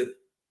really good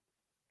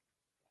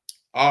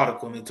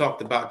article, and it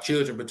talked about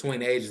children between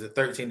the ages of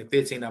 13 to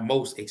 15 are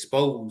most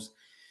exposed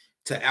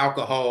to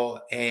alcohol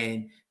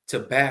and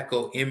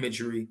tobacco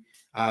imagery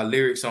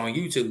lyrics on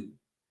YouTube.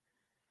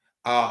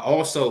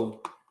 Also,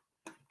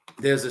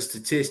 there's a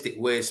statistic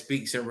where it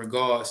speaks in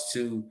regards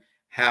to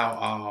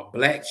how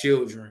black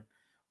children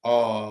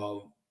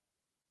are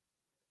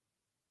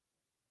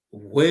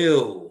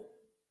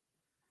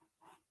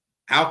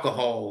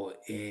alcohol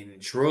and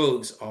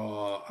drugs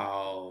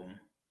are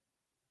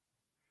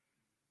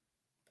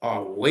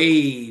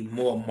way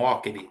more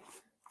marketed.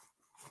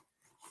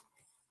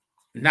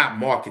 Not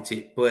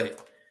marketed,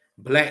 but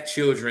black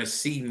children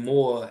see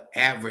more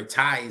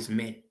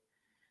advertisement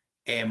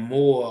and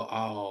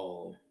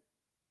more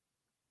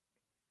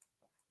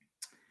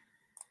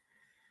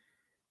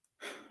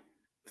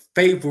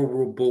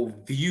favorable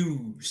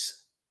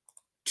views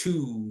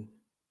to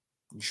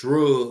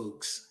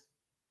drugs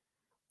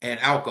and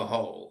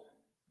alcohol.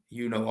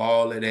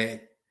 All of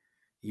that,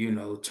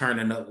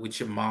 turning up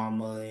with your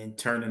mama and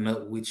turning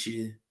up with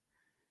your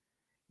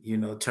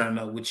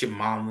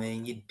mama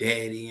and your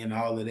daddy and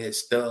all of that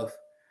stuff.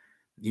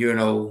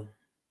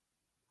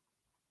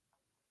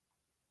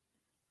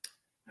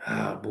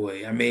 Oh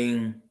boy, I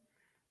mean,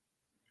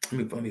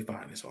 let me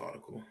find this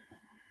article.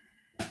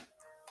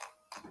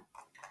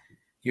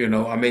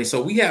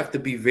 So we have to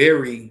be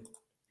very,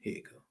 here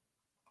you go.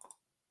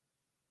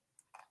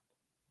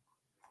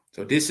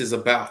 So this is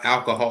about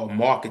alcohol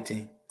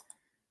marketing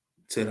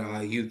to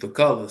the youth of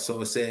color.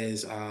 So it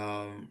says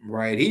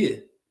right here,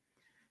 it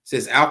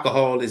says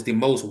alcohol is the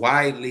most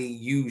widely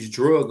used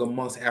drug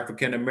amongst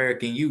African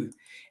American youth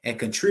and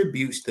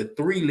contributes to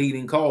 3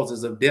 leading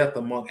causes of death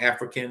among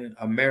African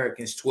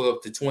Americans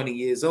 12 to 20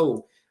 years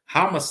old: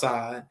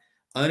 homicide,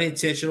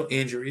 unintentional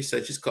injuries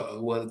such as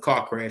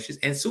car crashes,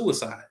 and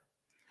suicide.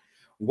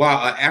 While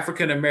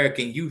African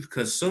American youth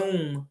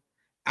consume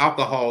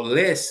alcohol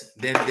less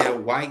than their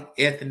white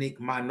ethnic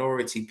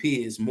minority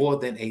peers, more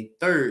than a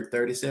third,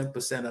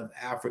 37% of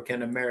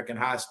African American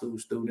high school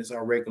students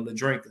are regular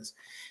drinkers,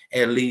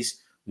 at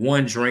least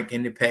one drink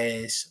in the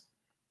past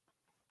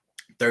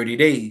 30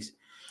 days.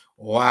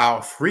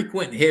 While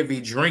frequent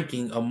heavy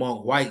drinking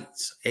among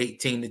whites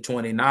 18 to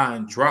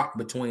 29 dropped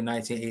between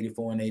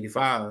 1984 and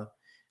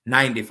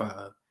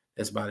 95.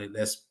 That's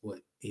what,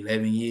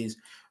 11 years.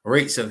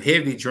 Rates of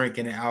heavy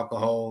drinking and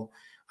alcohol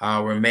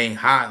remain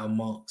high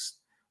amongst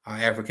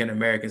African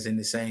Americans in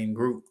the same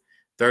group.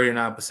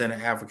 39%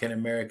 of African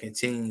American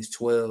teens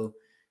 12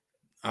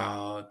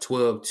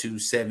 12 to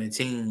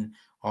 17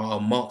 are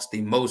amongst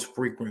the most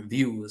frequent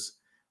viewers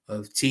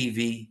of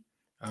TV,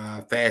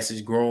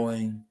 fastest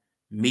growing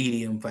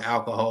medium for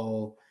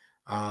alcohol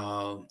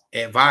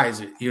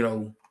advisor,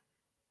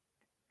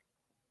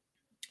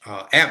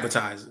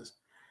 advertisers.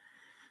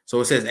 So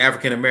it says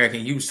African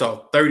American youth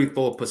saw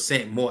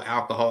 34% more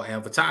alcohol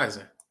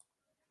advertising,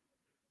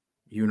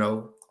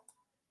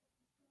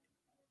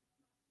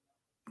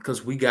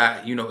 because we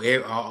got,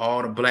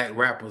 all the black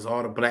rappers,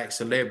 all the black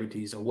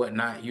celebrities and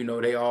whatnot,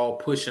 they all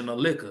pushing a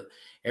liquor.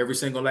 Every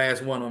single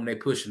last one of them, they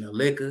pushing a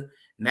liquor.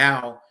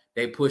 Now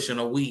they pushing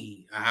a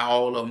weed.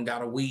 All of them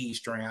got a weed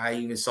strain. I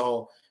even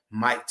saw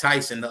Mike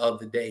Tyson the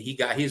other day. He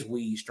got his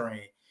weed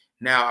strain.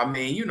 Now, I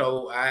mean,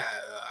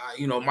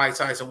 Mike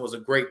Tyson was a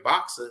great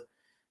boxer,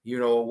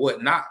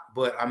 whatnot.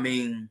 But I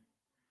mean,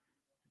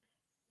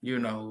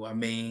 you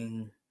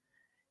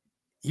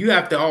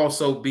have to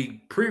also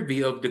be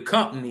privy of the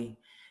company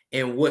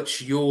and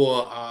what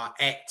your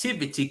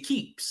activity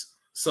keeps.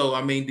 So,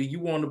 I mean, do you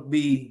want to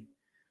be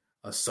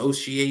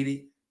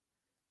associated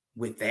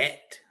with that?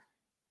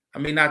 I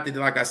mean, not that,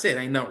 like I said,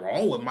 ain't nothing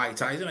wrong with Mike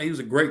Tyson. He was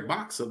a great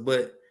boxer,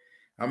 but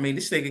I mean,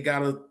 this nigga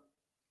got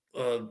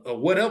a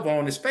whatever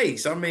on his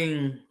face. I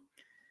mean,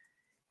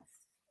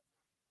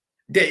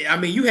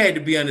 you had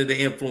to be under the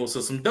influence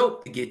of some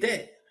dope to get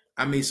that.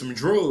 I mean, some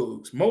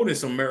drugs, more than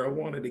some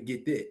marijuana to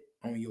get that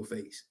on your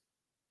face.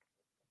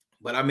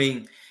 But I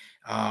mean,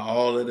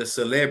 all of the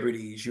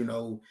celebrities,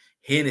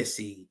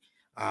 Hennessy,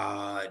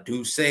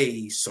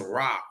 D'Ussé,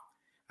 Ciroc.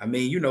 I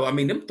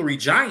mean, them three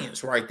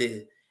giants right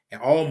there,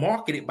 and all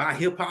marketed by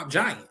hip hop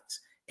giants.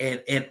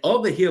 And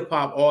other hip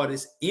hop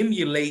artists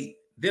emulate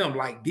them,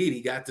 like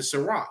Diddy got the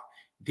Ciroc.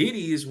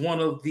 Diddy is one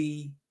of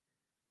the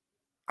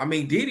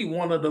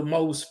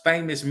most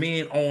famous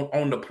men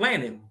on the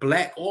planet,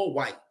 black or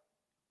white.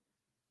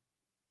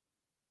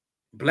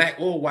 Black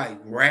or white,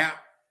 rap,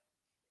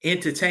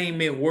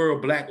 entertainment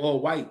world, black or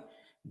white.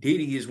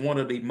 Diddy is one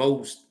of the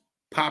most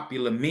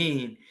popular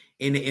men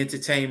in the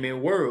entertainment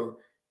world.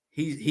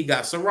 He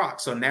got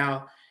Ciroc. So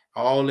now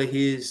all of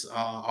his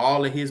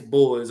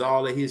boys,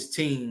 all of his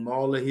team,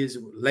 all of his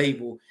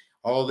label,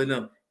 all of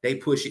them, they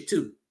push it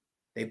too.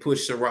 They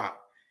push Ciroc.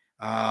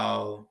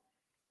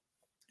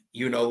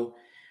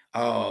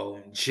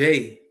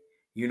 Jay,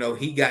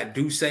 he got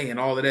D'Ussé and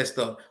all of that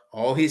stuff.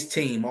 All his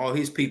team, all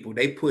his people,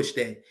 they push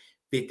that.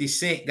 50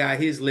 Cent got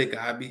his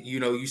liquor.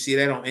 You see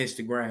that on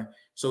Instagram.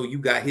 So you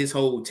got his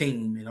whole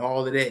team and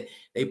all of that.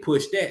 They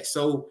push that.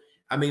 So,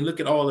 I mean,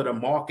 look at all of the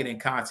marketing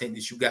content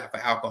that you got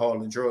for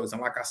alcohol and drugs.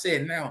 And like I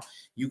said, now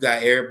you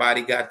got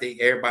everybody got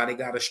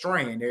a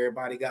strain.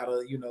 Everybody got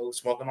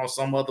smoking on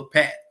some other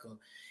pack or,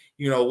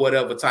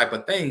 whatever type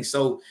of thing.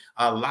 So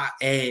a lot,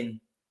 and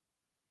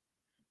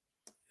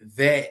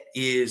that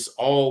is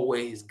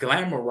always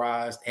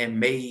glamorized and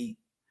made,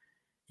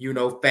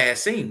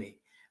 fast seeming.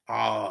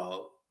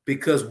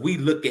 Because we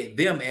look at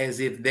them as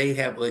if they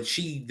have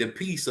achieved the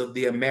piece of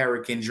the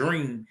American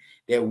dream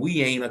that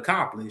we ain't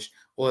accomplished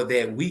or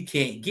that we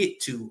can't get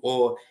to,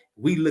 or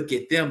we look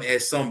at them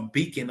as some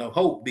beacon of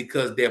hope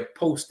because they're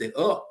posted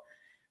up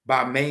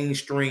by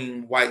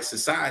mainstream white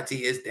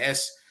society. What's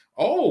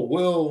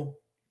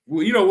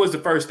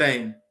the first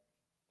thing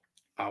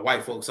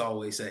white folks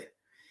always say?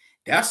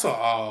 That's such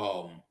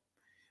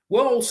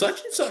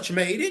and such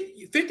made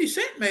it. 50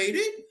 Cent made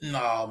it.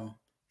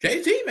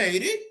 Jay-Z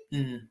made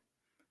it.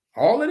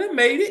 All of them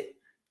made it,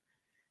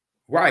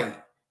 right?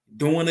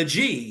 Doing a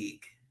jig,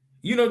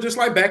 just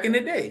like back in the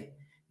day,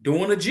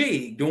 doing a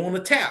jig, doing a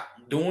tap,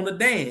 doing a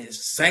dance,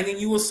 singing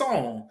you a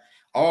song,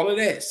 all of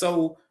that.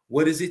 So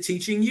what is it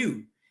teaching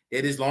you?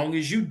 That as long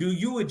as you do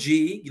you a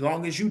jig, as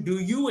long as you do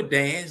you a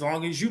dance, as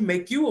long as you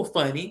make you a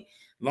funny,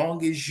 as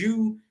long as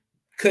you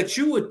cut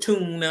you a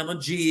tune and a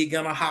jig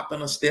and a hop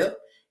and a step,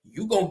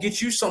 you're gonna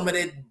get you some of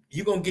that.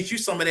 You're gonna get you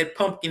some of that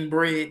pumpkin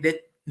bread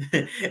that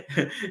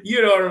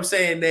you know what I'm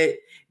saying, that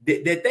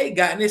they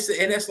got, and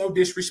that's no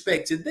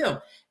disrespect to them.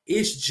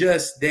 It's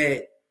just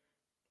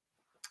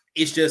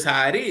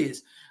how it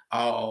is.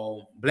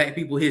 Black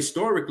people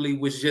historically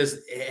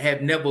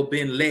have never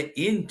been let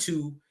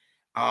into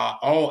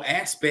all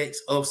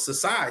aspects of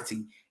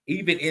society,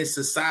 even in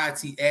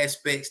society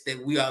aspects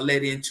that we are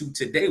let into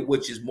today,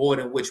 which is more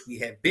than which we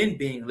have been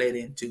being let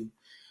into.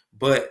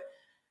 But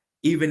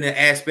even the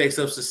aspects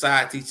of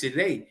society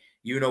today,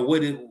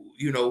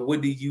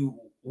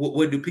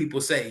 what do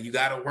people say? You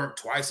got to work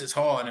twice as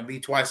hard and be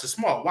twice as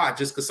smart. Why?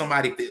 Just because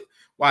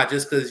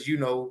just because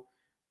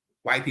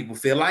white people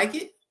feel like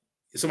it?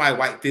 Somebody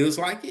white feels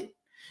like it?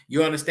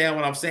 You understand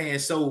what I'm saying?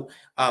 So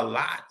a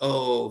lot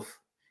of,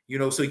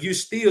 so you're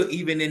still,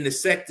 even in the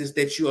sectors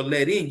that you are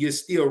let in, you're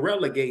still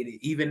relegated.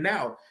 Even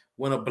now,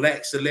 when a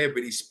black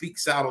celebrity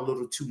speaks out a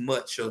little too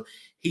much, or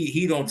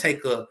he don't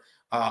take a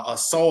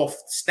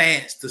soft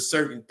stance to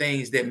certain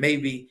things that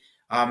maybe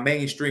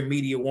mainstream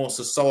media wants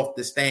a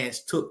softer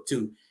stance took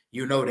to.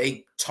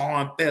 They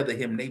tar and feather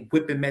him. They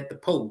whip him at the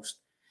post.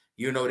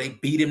 They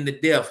beat him to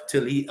death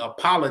till he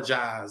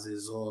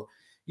apologizes or,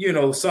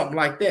 something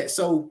like that.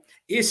 So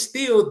it's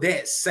still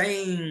that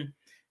same,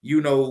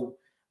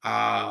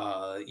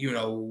 you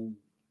know,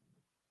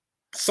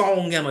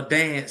 song and a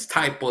dance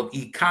type of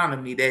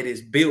economy that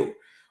is built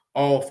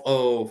off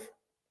of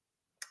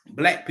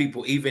black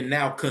people, even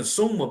now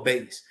consumer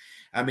based.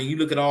 I mean, you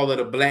look at all of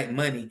the black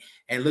money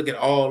and look at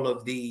all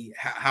of the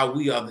how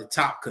we are the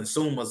top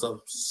consumers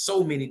of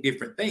so many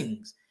different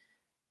things.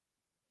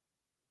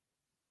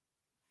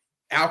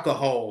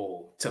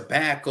 Alcohol,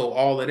 tobacco,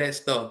 all of that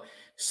stuff.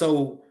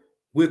 So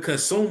we're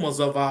consumers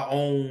of our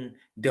own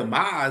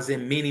demise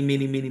in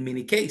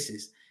many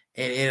cases.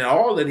 And in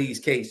all of these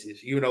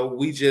cases, you know,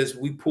 we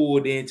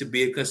pulled in to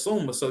be a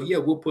consumer. So yeah,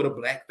 we'll put a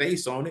black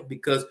face on it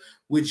because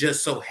we're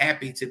just so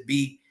happy to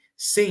be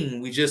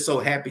seen. We're just so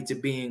happy to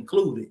be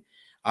included.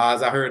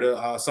 As I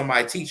heard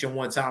somebody teaching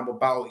one time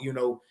about, you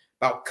know,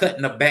 about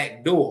cutting a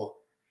back door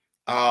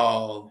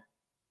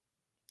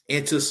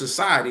into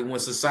society. When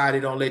society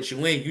don't let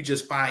you in, you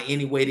just find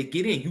any way to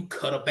get in. You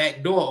cut a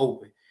back door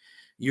open.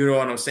 You know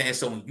what I'm saying?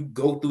 So when you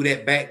go through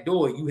that back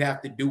door, you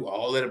have to do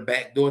all of the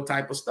back door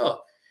type of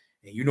stuff.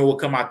 And you know what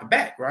come out the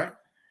back, right?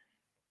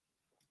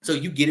 So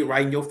you get it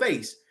right in your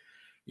face.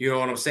 You know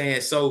what I'm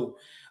saying? So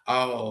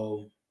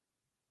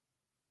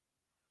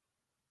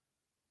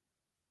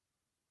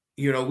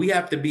you know, we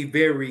have to be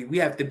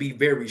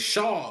very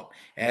sharp.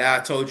 And I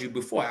told you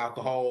before,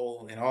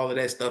 alcohol and all of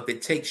that stuff,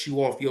 it takes you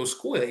off your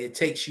square. It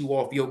takes you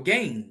off your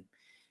game.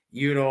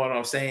 You know what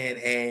I'm saying?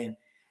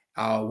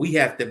 And we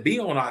have to be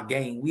on our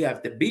game. We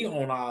have to be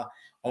on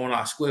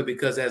our square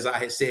because, as I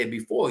had said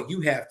before,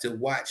 you have to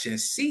watch and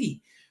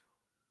see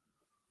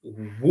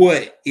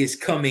what is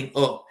coming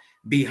up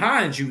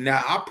behind you.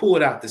 Now, I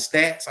pulled out the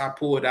stats. I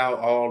pulled out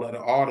all of the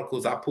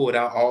articles. I pulled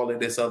out all of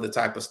this other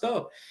type of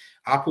stuff.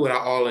 I put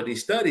out all of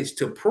these studies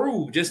to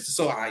prove, just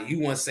so you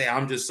want to say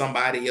I'm just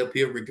somebody up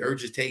here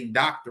regurgitating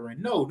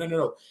doctrine. No.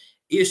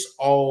 It's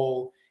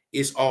all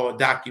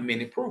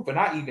documented proof. And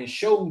I even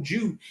showed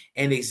you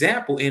an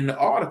example in the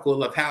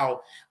article of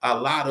how a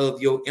lot of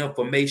your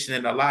information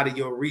and a lot of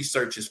your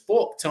research is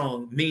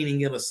fork-tongued,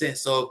 meaning in a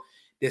sense of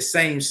the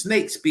same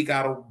snake speak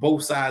out of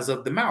both sides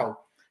of the mouth.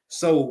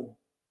 So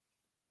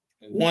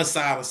one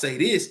side will say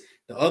this,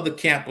 the other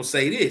camp will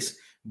say this.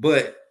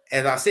 But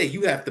as I said,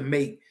 you have to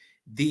make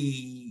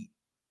the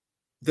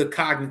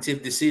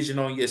cognitive decision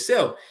on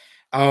yourself.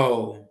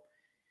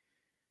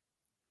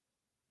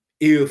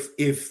 If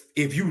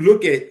you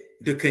look at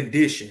the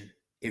condition,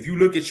 if you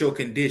look at your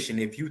condition,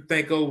 if you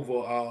think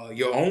over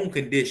your own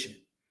condition,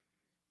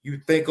 you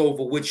think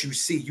over what you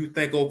see, you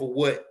think over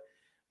what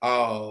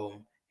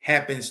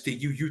happens to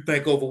you, you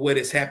think over what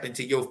has happened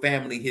to your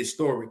family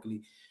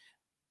historically,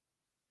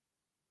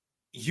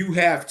 you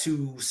have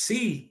to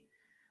see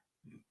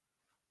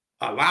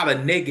a lot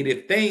of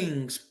negative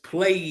things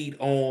played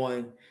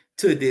on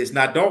to this.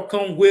 Now, don't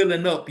come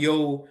wheeling up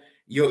your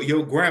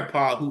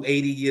grandpa who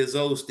 80 years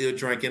old still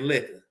drinking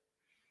liquor.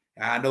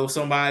 I know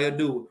somebody will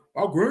do it.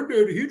 My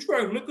granddaddy, he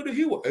drank liquor till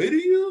he was 80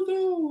 years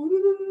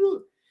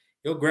old.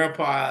 Your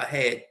grandpa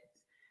had,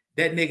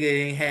 that nigga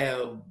ain't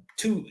have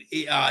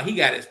he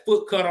got his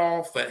foot cut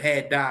off and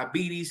had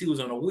diabetes. He was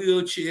on a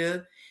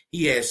wheelchair.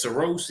 He had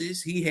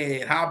cirrhosis. He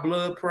had high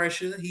blood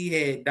pressure. He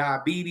had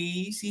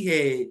diabetes. He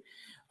had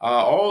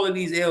all of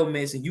these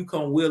ailments, and you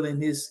come wheeling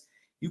this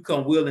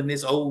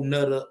old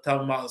nut up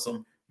talking about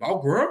some, my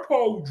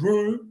grandpa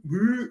drank.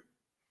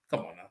 Come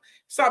on now.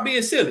 Stop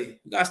being silly.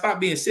 You gotta stop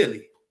being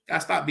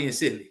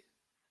silly.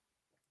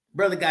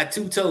 Brother got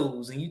 2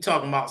 toes, and you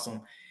talking about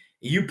some,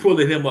 you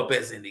pulling him up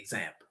as an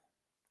example.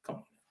 Come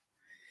on.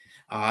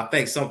 I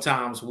think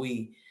sometimes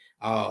we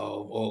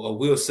or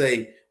we'll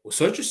say, well,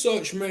 such and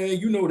such, man,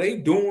 you know, they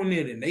doing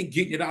it and they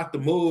getting it out the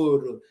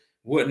mud or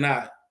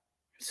whatnot.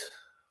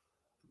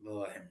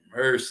 Lord have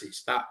mercy.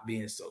 Stop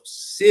being so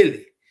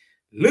silly.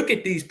 Look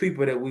at these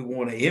people that we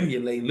want to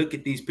emulate. Look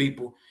at these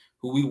people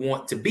who we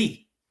want to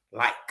be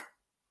like.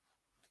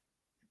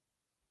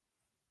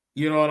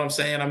 You know what I'm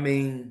saying? I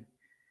mean,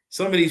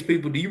 some of these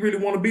people, do you really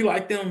want to be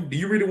like them? Do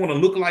you really want to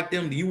look like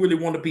them? Do you really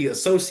want to be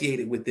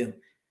associated with them?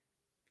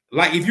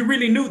 Like, if you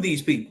really knew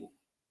these people,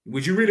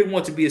 would you really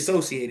want to be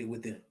associated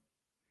with them?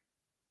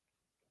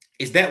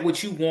 Is that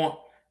what you want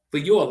for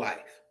your life?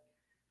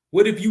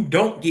 What if you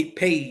don't get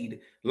paid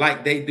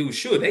like they do?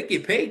 Sure, they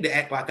get paid to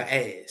act like an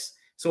ass.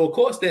 So, of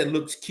course, that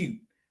looks cute.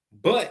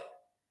 But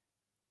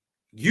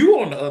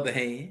you, on the other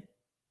hand,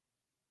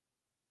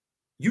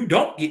 you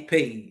don't get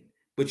paid,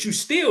 but you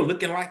still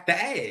looking like the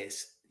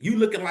ass. You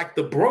looking like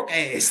the broke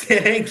ass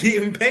that ain't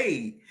getting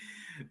paid.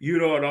 You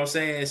know what I'm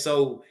saying?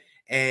 So,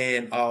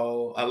 and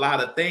a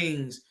lot of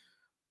things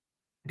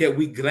that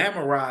we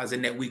glamorize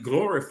and that we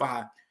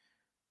glorify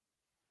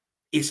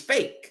is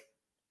fake.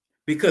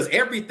 Because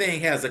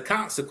everything has a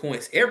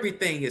consequence.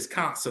 Everything is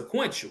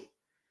consequential.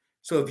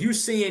 So if you're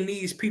seeing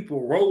these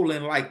people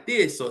rolling like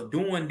this or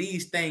doing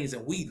these things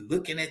and we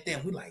looking at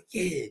them, we like,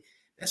 yeah,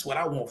 that's what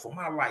I want for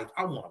my life.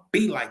 I want to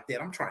be like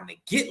that. I'm trying to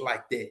get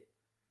like that.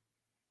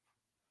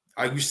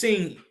 Are you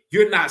seeing?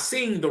 You're not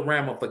seeing the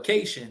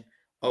ramification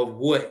of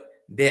what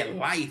that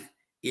life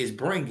is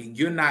bringing.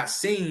 You're not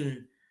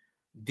seeing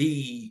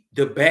the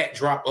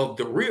backdrop of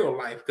the real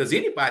life, because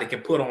anybody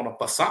can put on a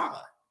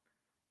facade.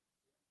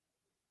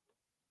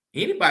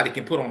 Anybody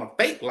can put on a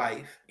fake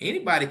life.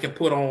 Anybody can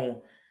put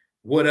on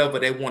whatever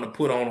they want to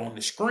put on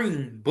the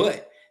screen.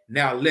 But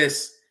now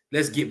let's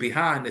get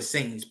behind the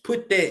scenes.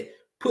 Put that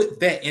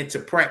into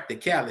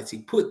practicality.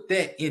 Put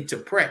that into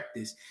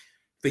practice.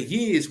 For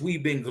years,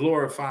 we've been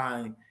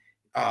glorifying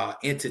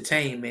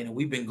entertainment, and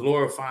we've been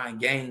glorifying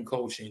gang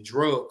coaching,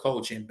 drug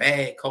coaching,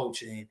 bad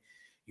coaching.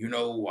 You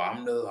know,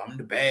 I'm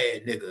the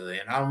bad nigga,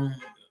 and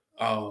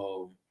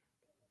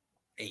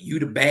and you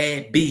the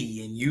bad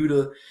B, and you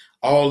the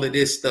all of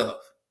this stuff.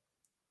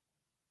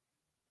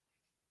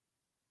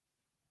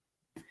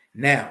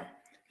 Now,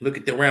 look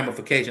at the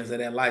ramifications of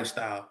that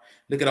lifestyle.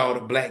 Look at all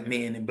the black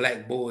men and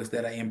black boys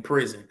that are in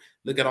prison.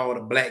 Look at all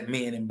the black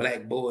men and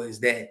black boys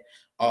that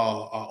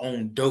are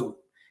on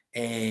dope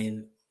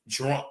and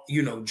drunk,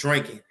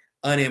 drinking,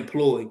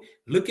 unemployed.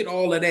 Look at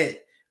all of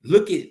that.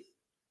 Look at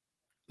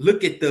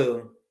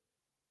the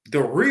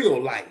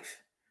real life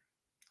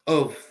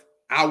of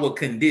our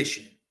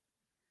condition.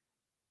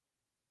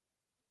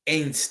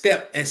 And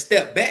step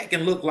back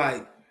and look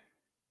like,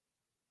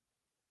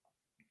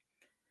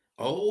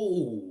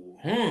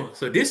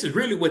 so this is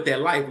really what that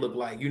life looked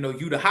like. You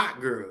the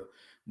hot girl,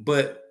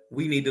 but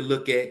we need to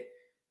look at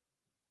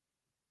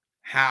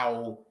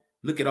all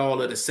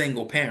of the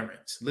single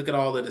parents, look at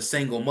all of the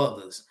single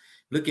mothers,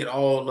 look at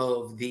all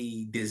of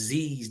the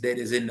disease that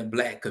is in the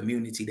black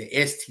community, the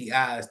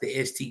STIs, the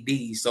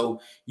STDs. So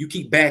you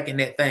keep backing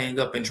that thing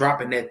up and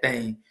dropping that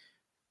thing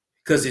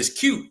because it's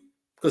cute,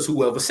 because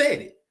whoever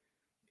said it.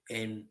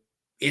 And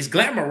it's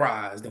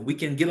glamorized, and we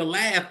can get a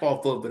laugh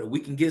off of it, or we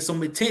can get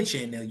some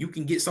attention, and you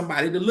can get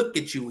somebody to look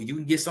at you, and you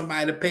can get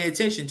somebody to pay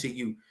attention to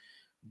you.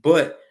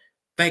 But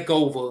think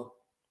over,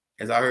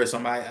 as I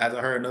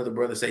heard another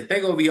brother say,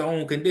 think over your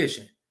own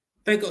condition.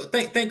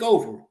 Think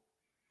over.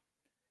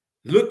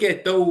 Look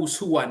at those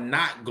who are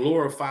not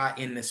glorified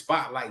in the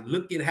spotlight.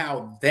 Look at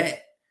how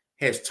that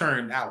has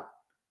turned out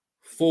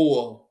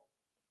for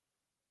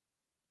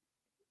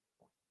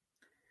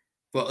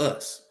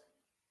us.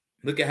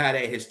 Look at how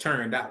that has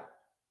turned out.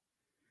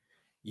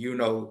 You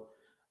know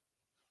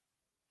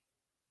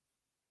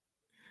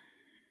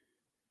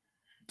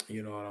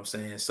what I'm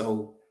saying?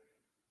 So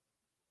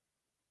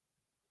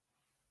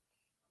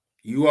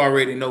you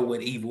already know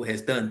what evil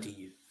has done to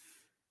you.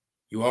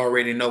 You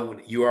already know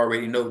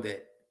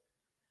that.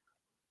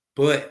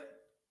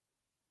 But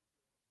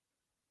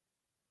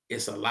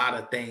it's a lot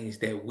of things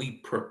that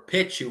we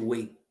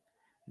perpetuate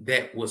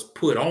that was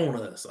put on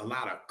us, a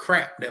lot of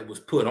crap that was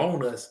put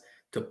on us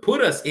to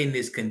put us in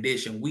this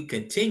condition. We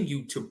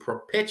continue to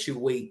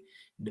perpetuate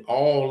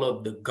all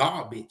of the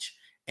garbage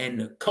and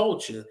the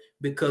culture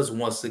because,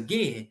 once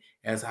again,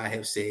 as I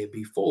have said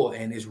before,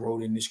 and is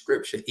wrote in the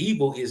scripture,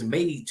 evil is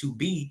made to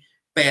be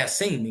fast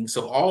seeming.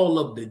 So all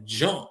of the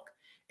junk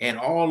and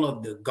all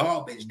of the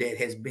garbage that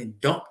has been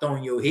dumped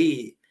on your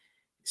head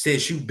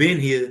since you've been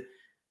here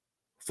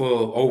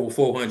for over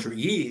 400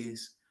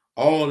 years,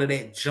 all of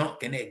that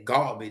junk and that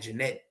garbage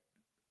and that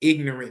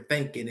ignorant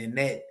thinking and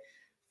that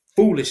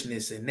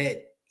foolishness and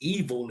that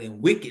evil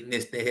and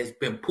wickedness that has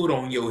been put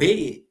on your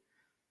head,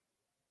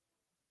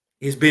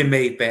 it's been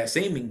made fast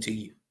seeming to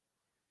you.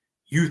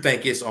 You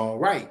think it's all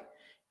right.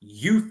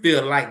 You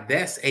feel like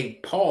that's a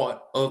part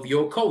of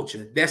your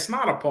culture. That's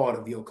not a part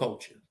of your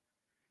culture.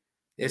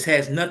 This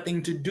has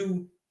nothing to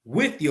do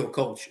with your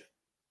culture.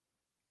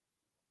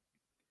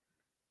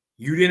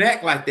 You didn't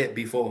act like that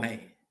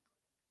beforehand.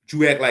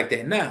 You act like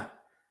that now.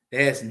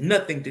 That has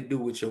nothing to do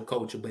with your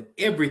culture, but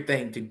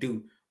everything to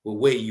do with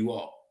where you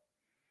are.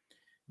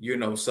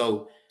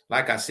 So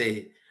like I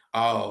said,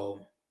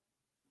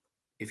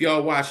 if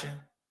y'all watching,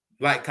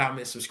 like,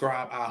 comment,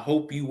 subscribe. I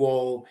hope you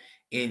all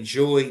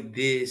enjoyed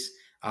this.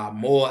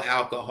 More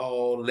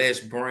alcohol, less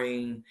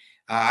brain.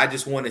 I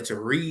just wanted to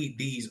read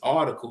these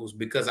articles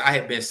because I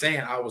had been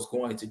saying I was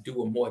going to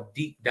do a more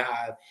deep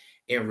dive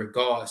in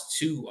regards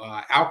to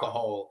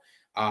alcohol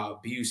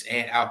abuse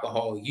and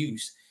alcohol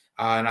use.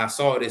 And I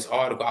saw this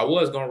article. I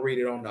was going to read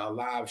it on the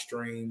live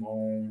stream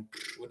on,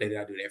 what day did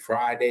I do that?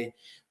 Friday.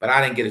 But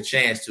I didn't get a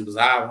chance to because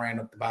I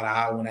ran up about an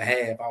hour and a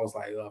half. I was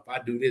like, if I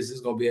do this,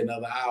 it's going to be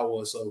another hour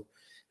or so.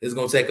 It's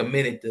going to take a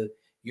minute to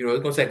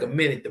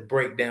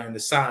break down the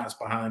science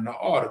behind the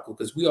article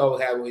because we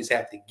always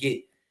have to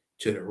get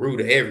to the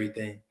root of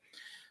everything.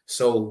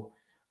 So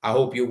I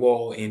hope you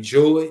all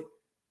enjoyed.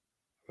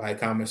 Like,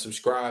 comment,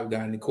 subscribe.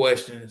 Got any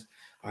questions?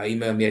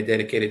 Email me at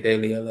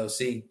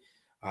dedicateddaily.llc.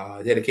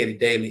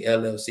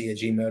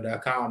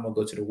 dedicateddaily.llc@gmail.com, or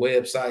go to the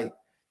website,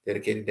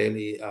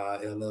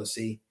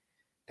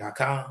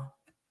 dedicateddaily.llc.com.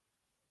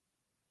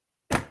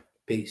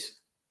 Peace.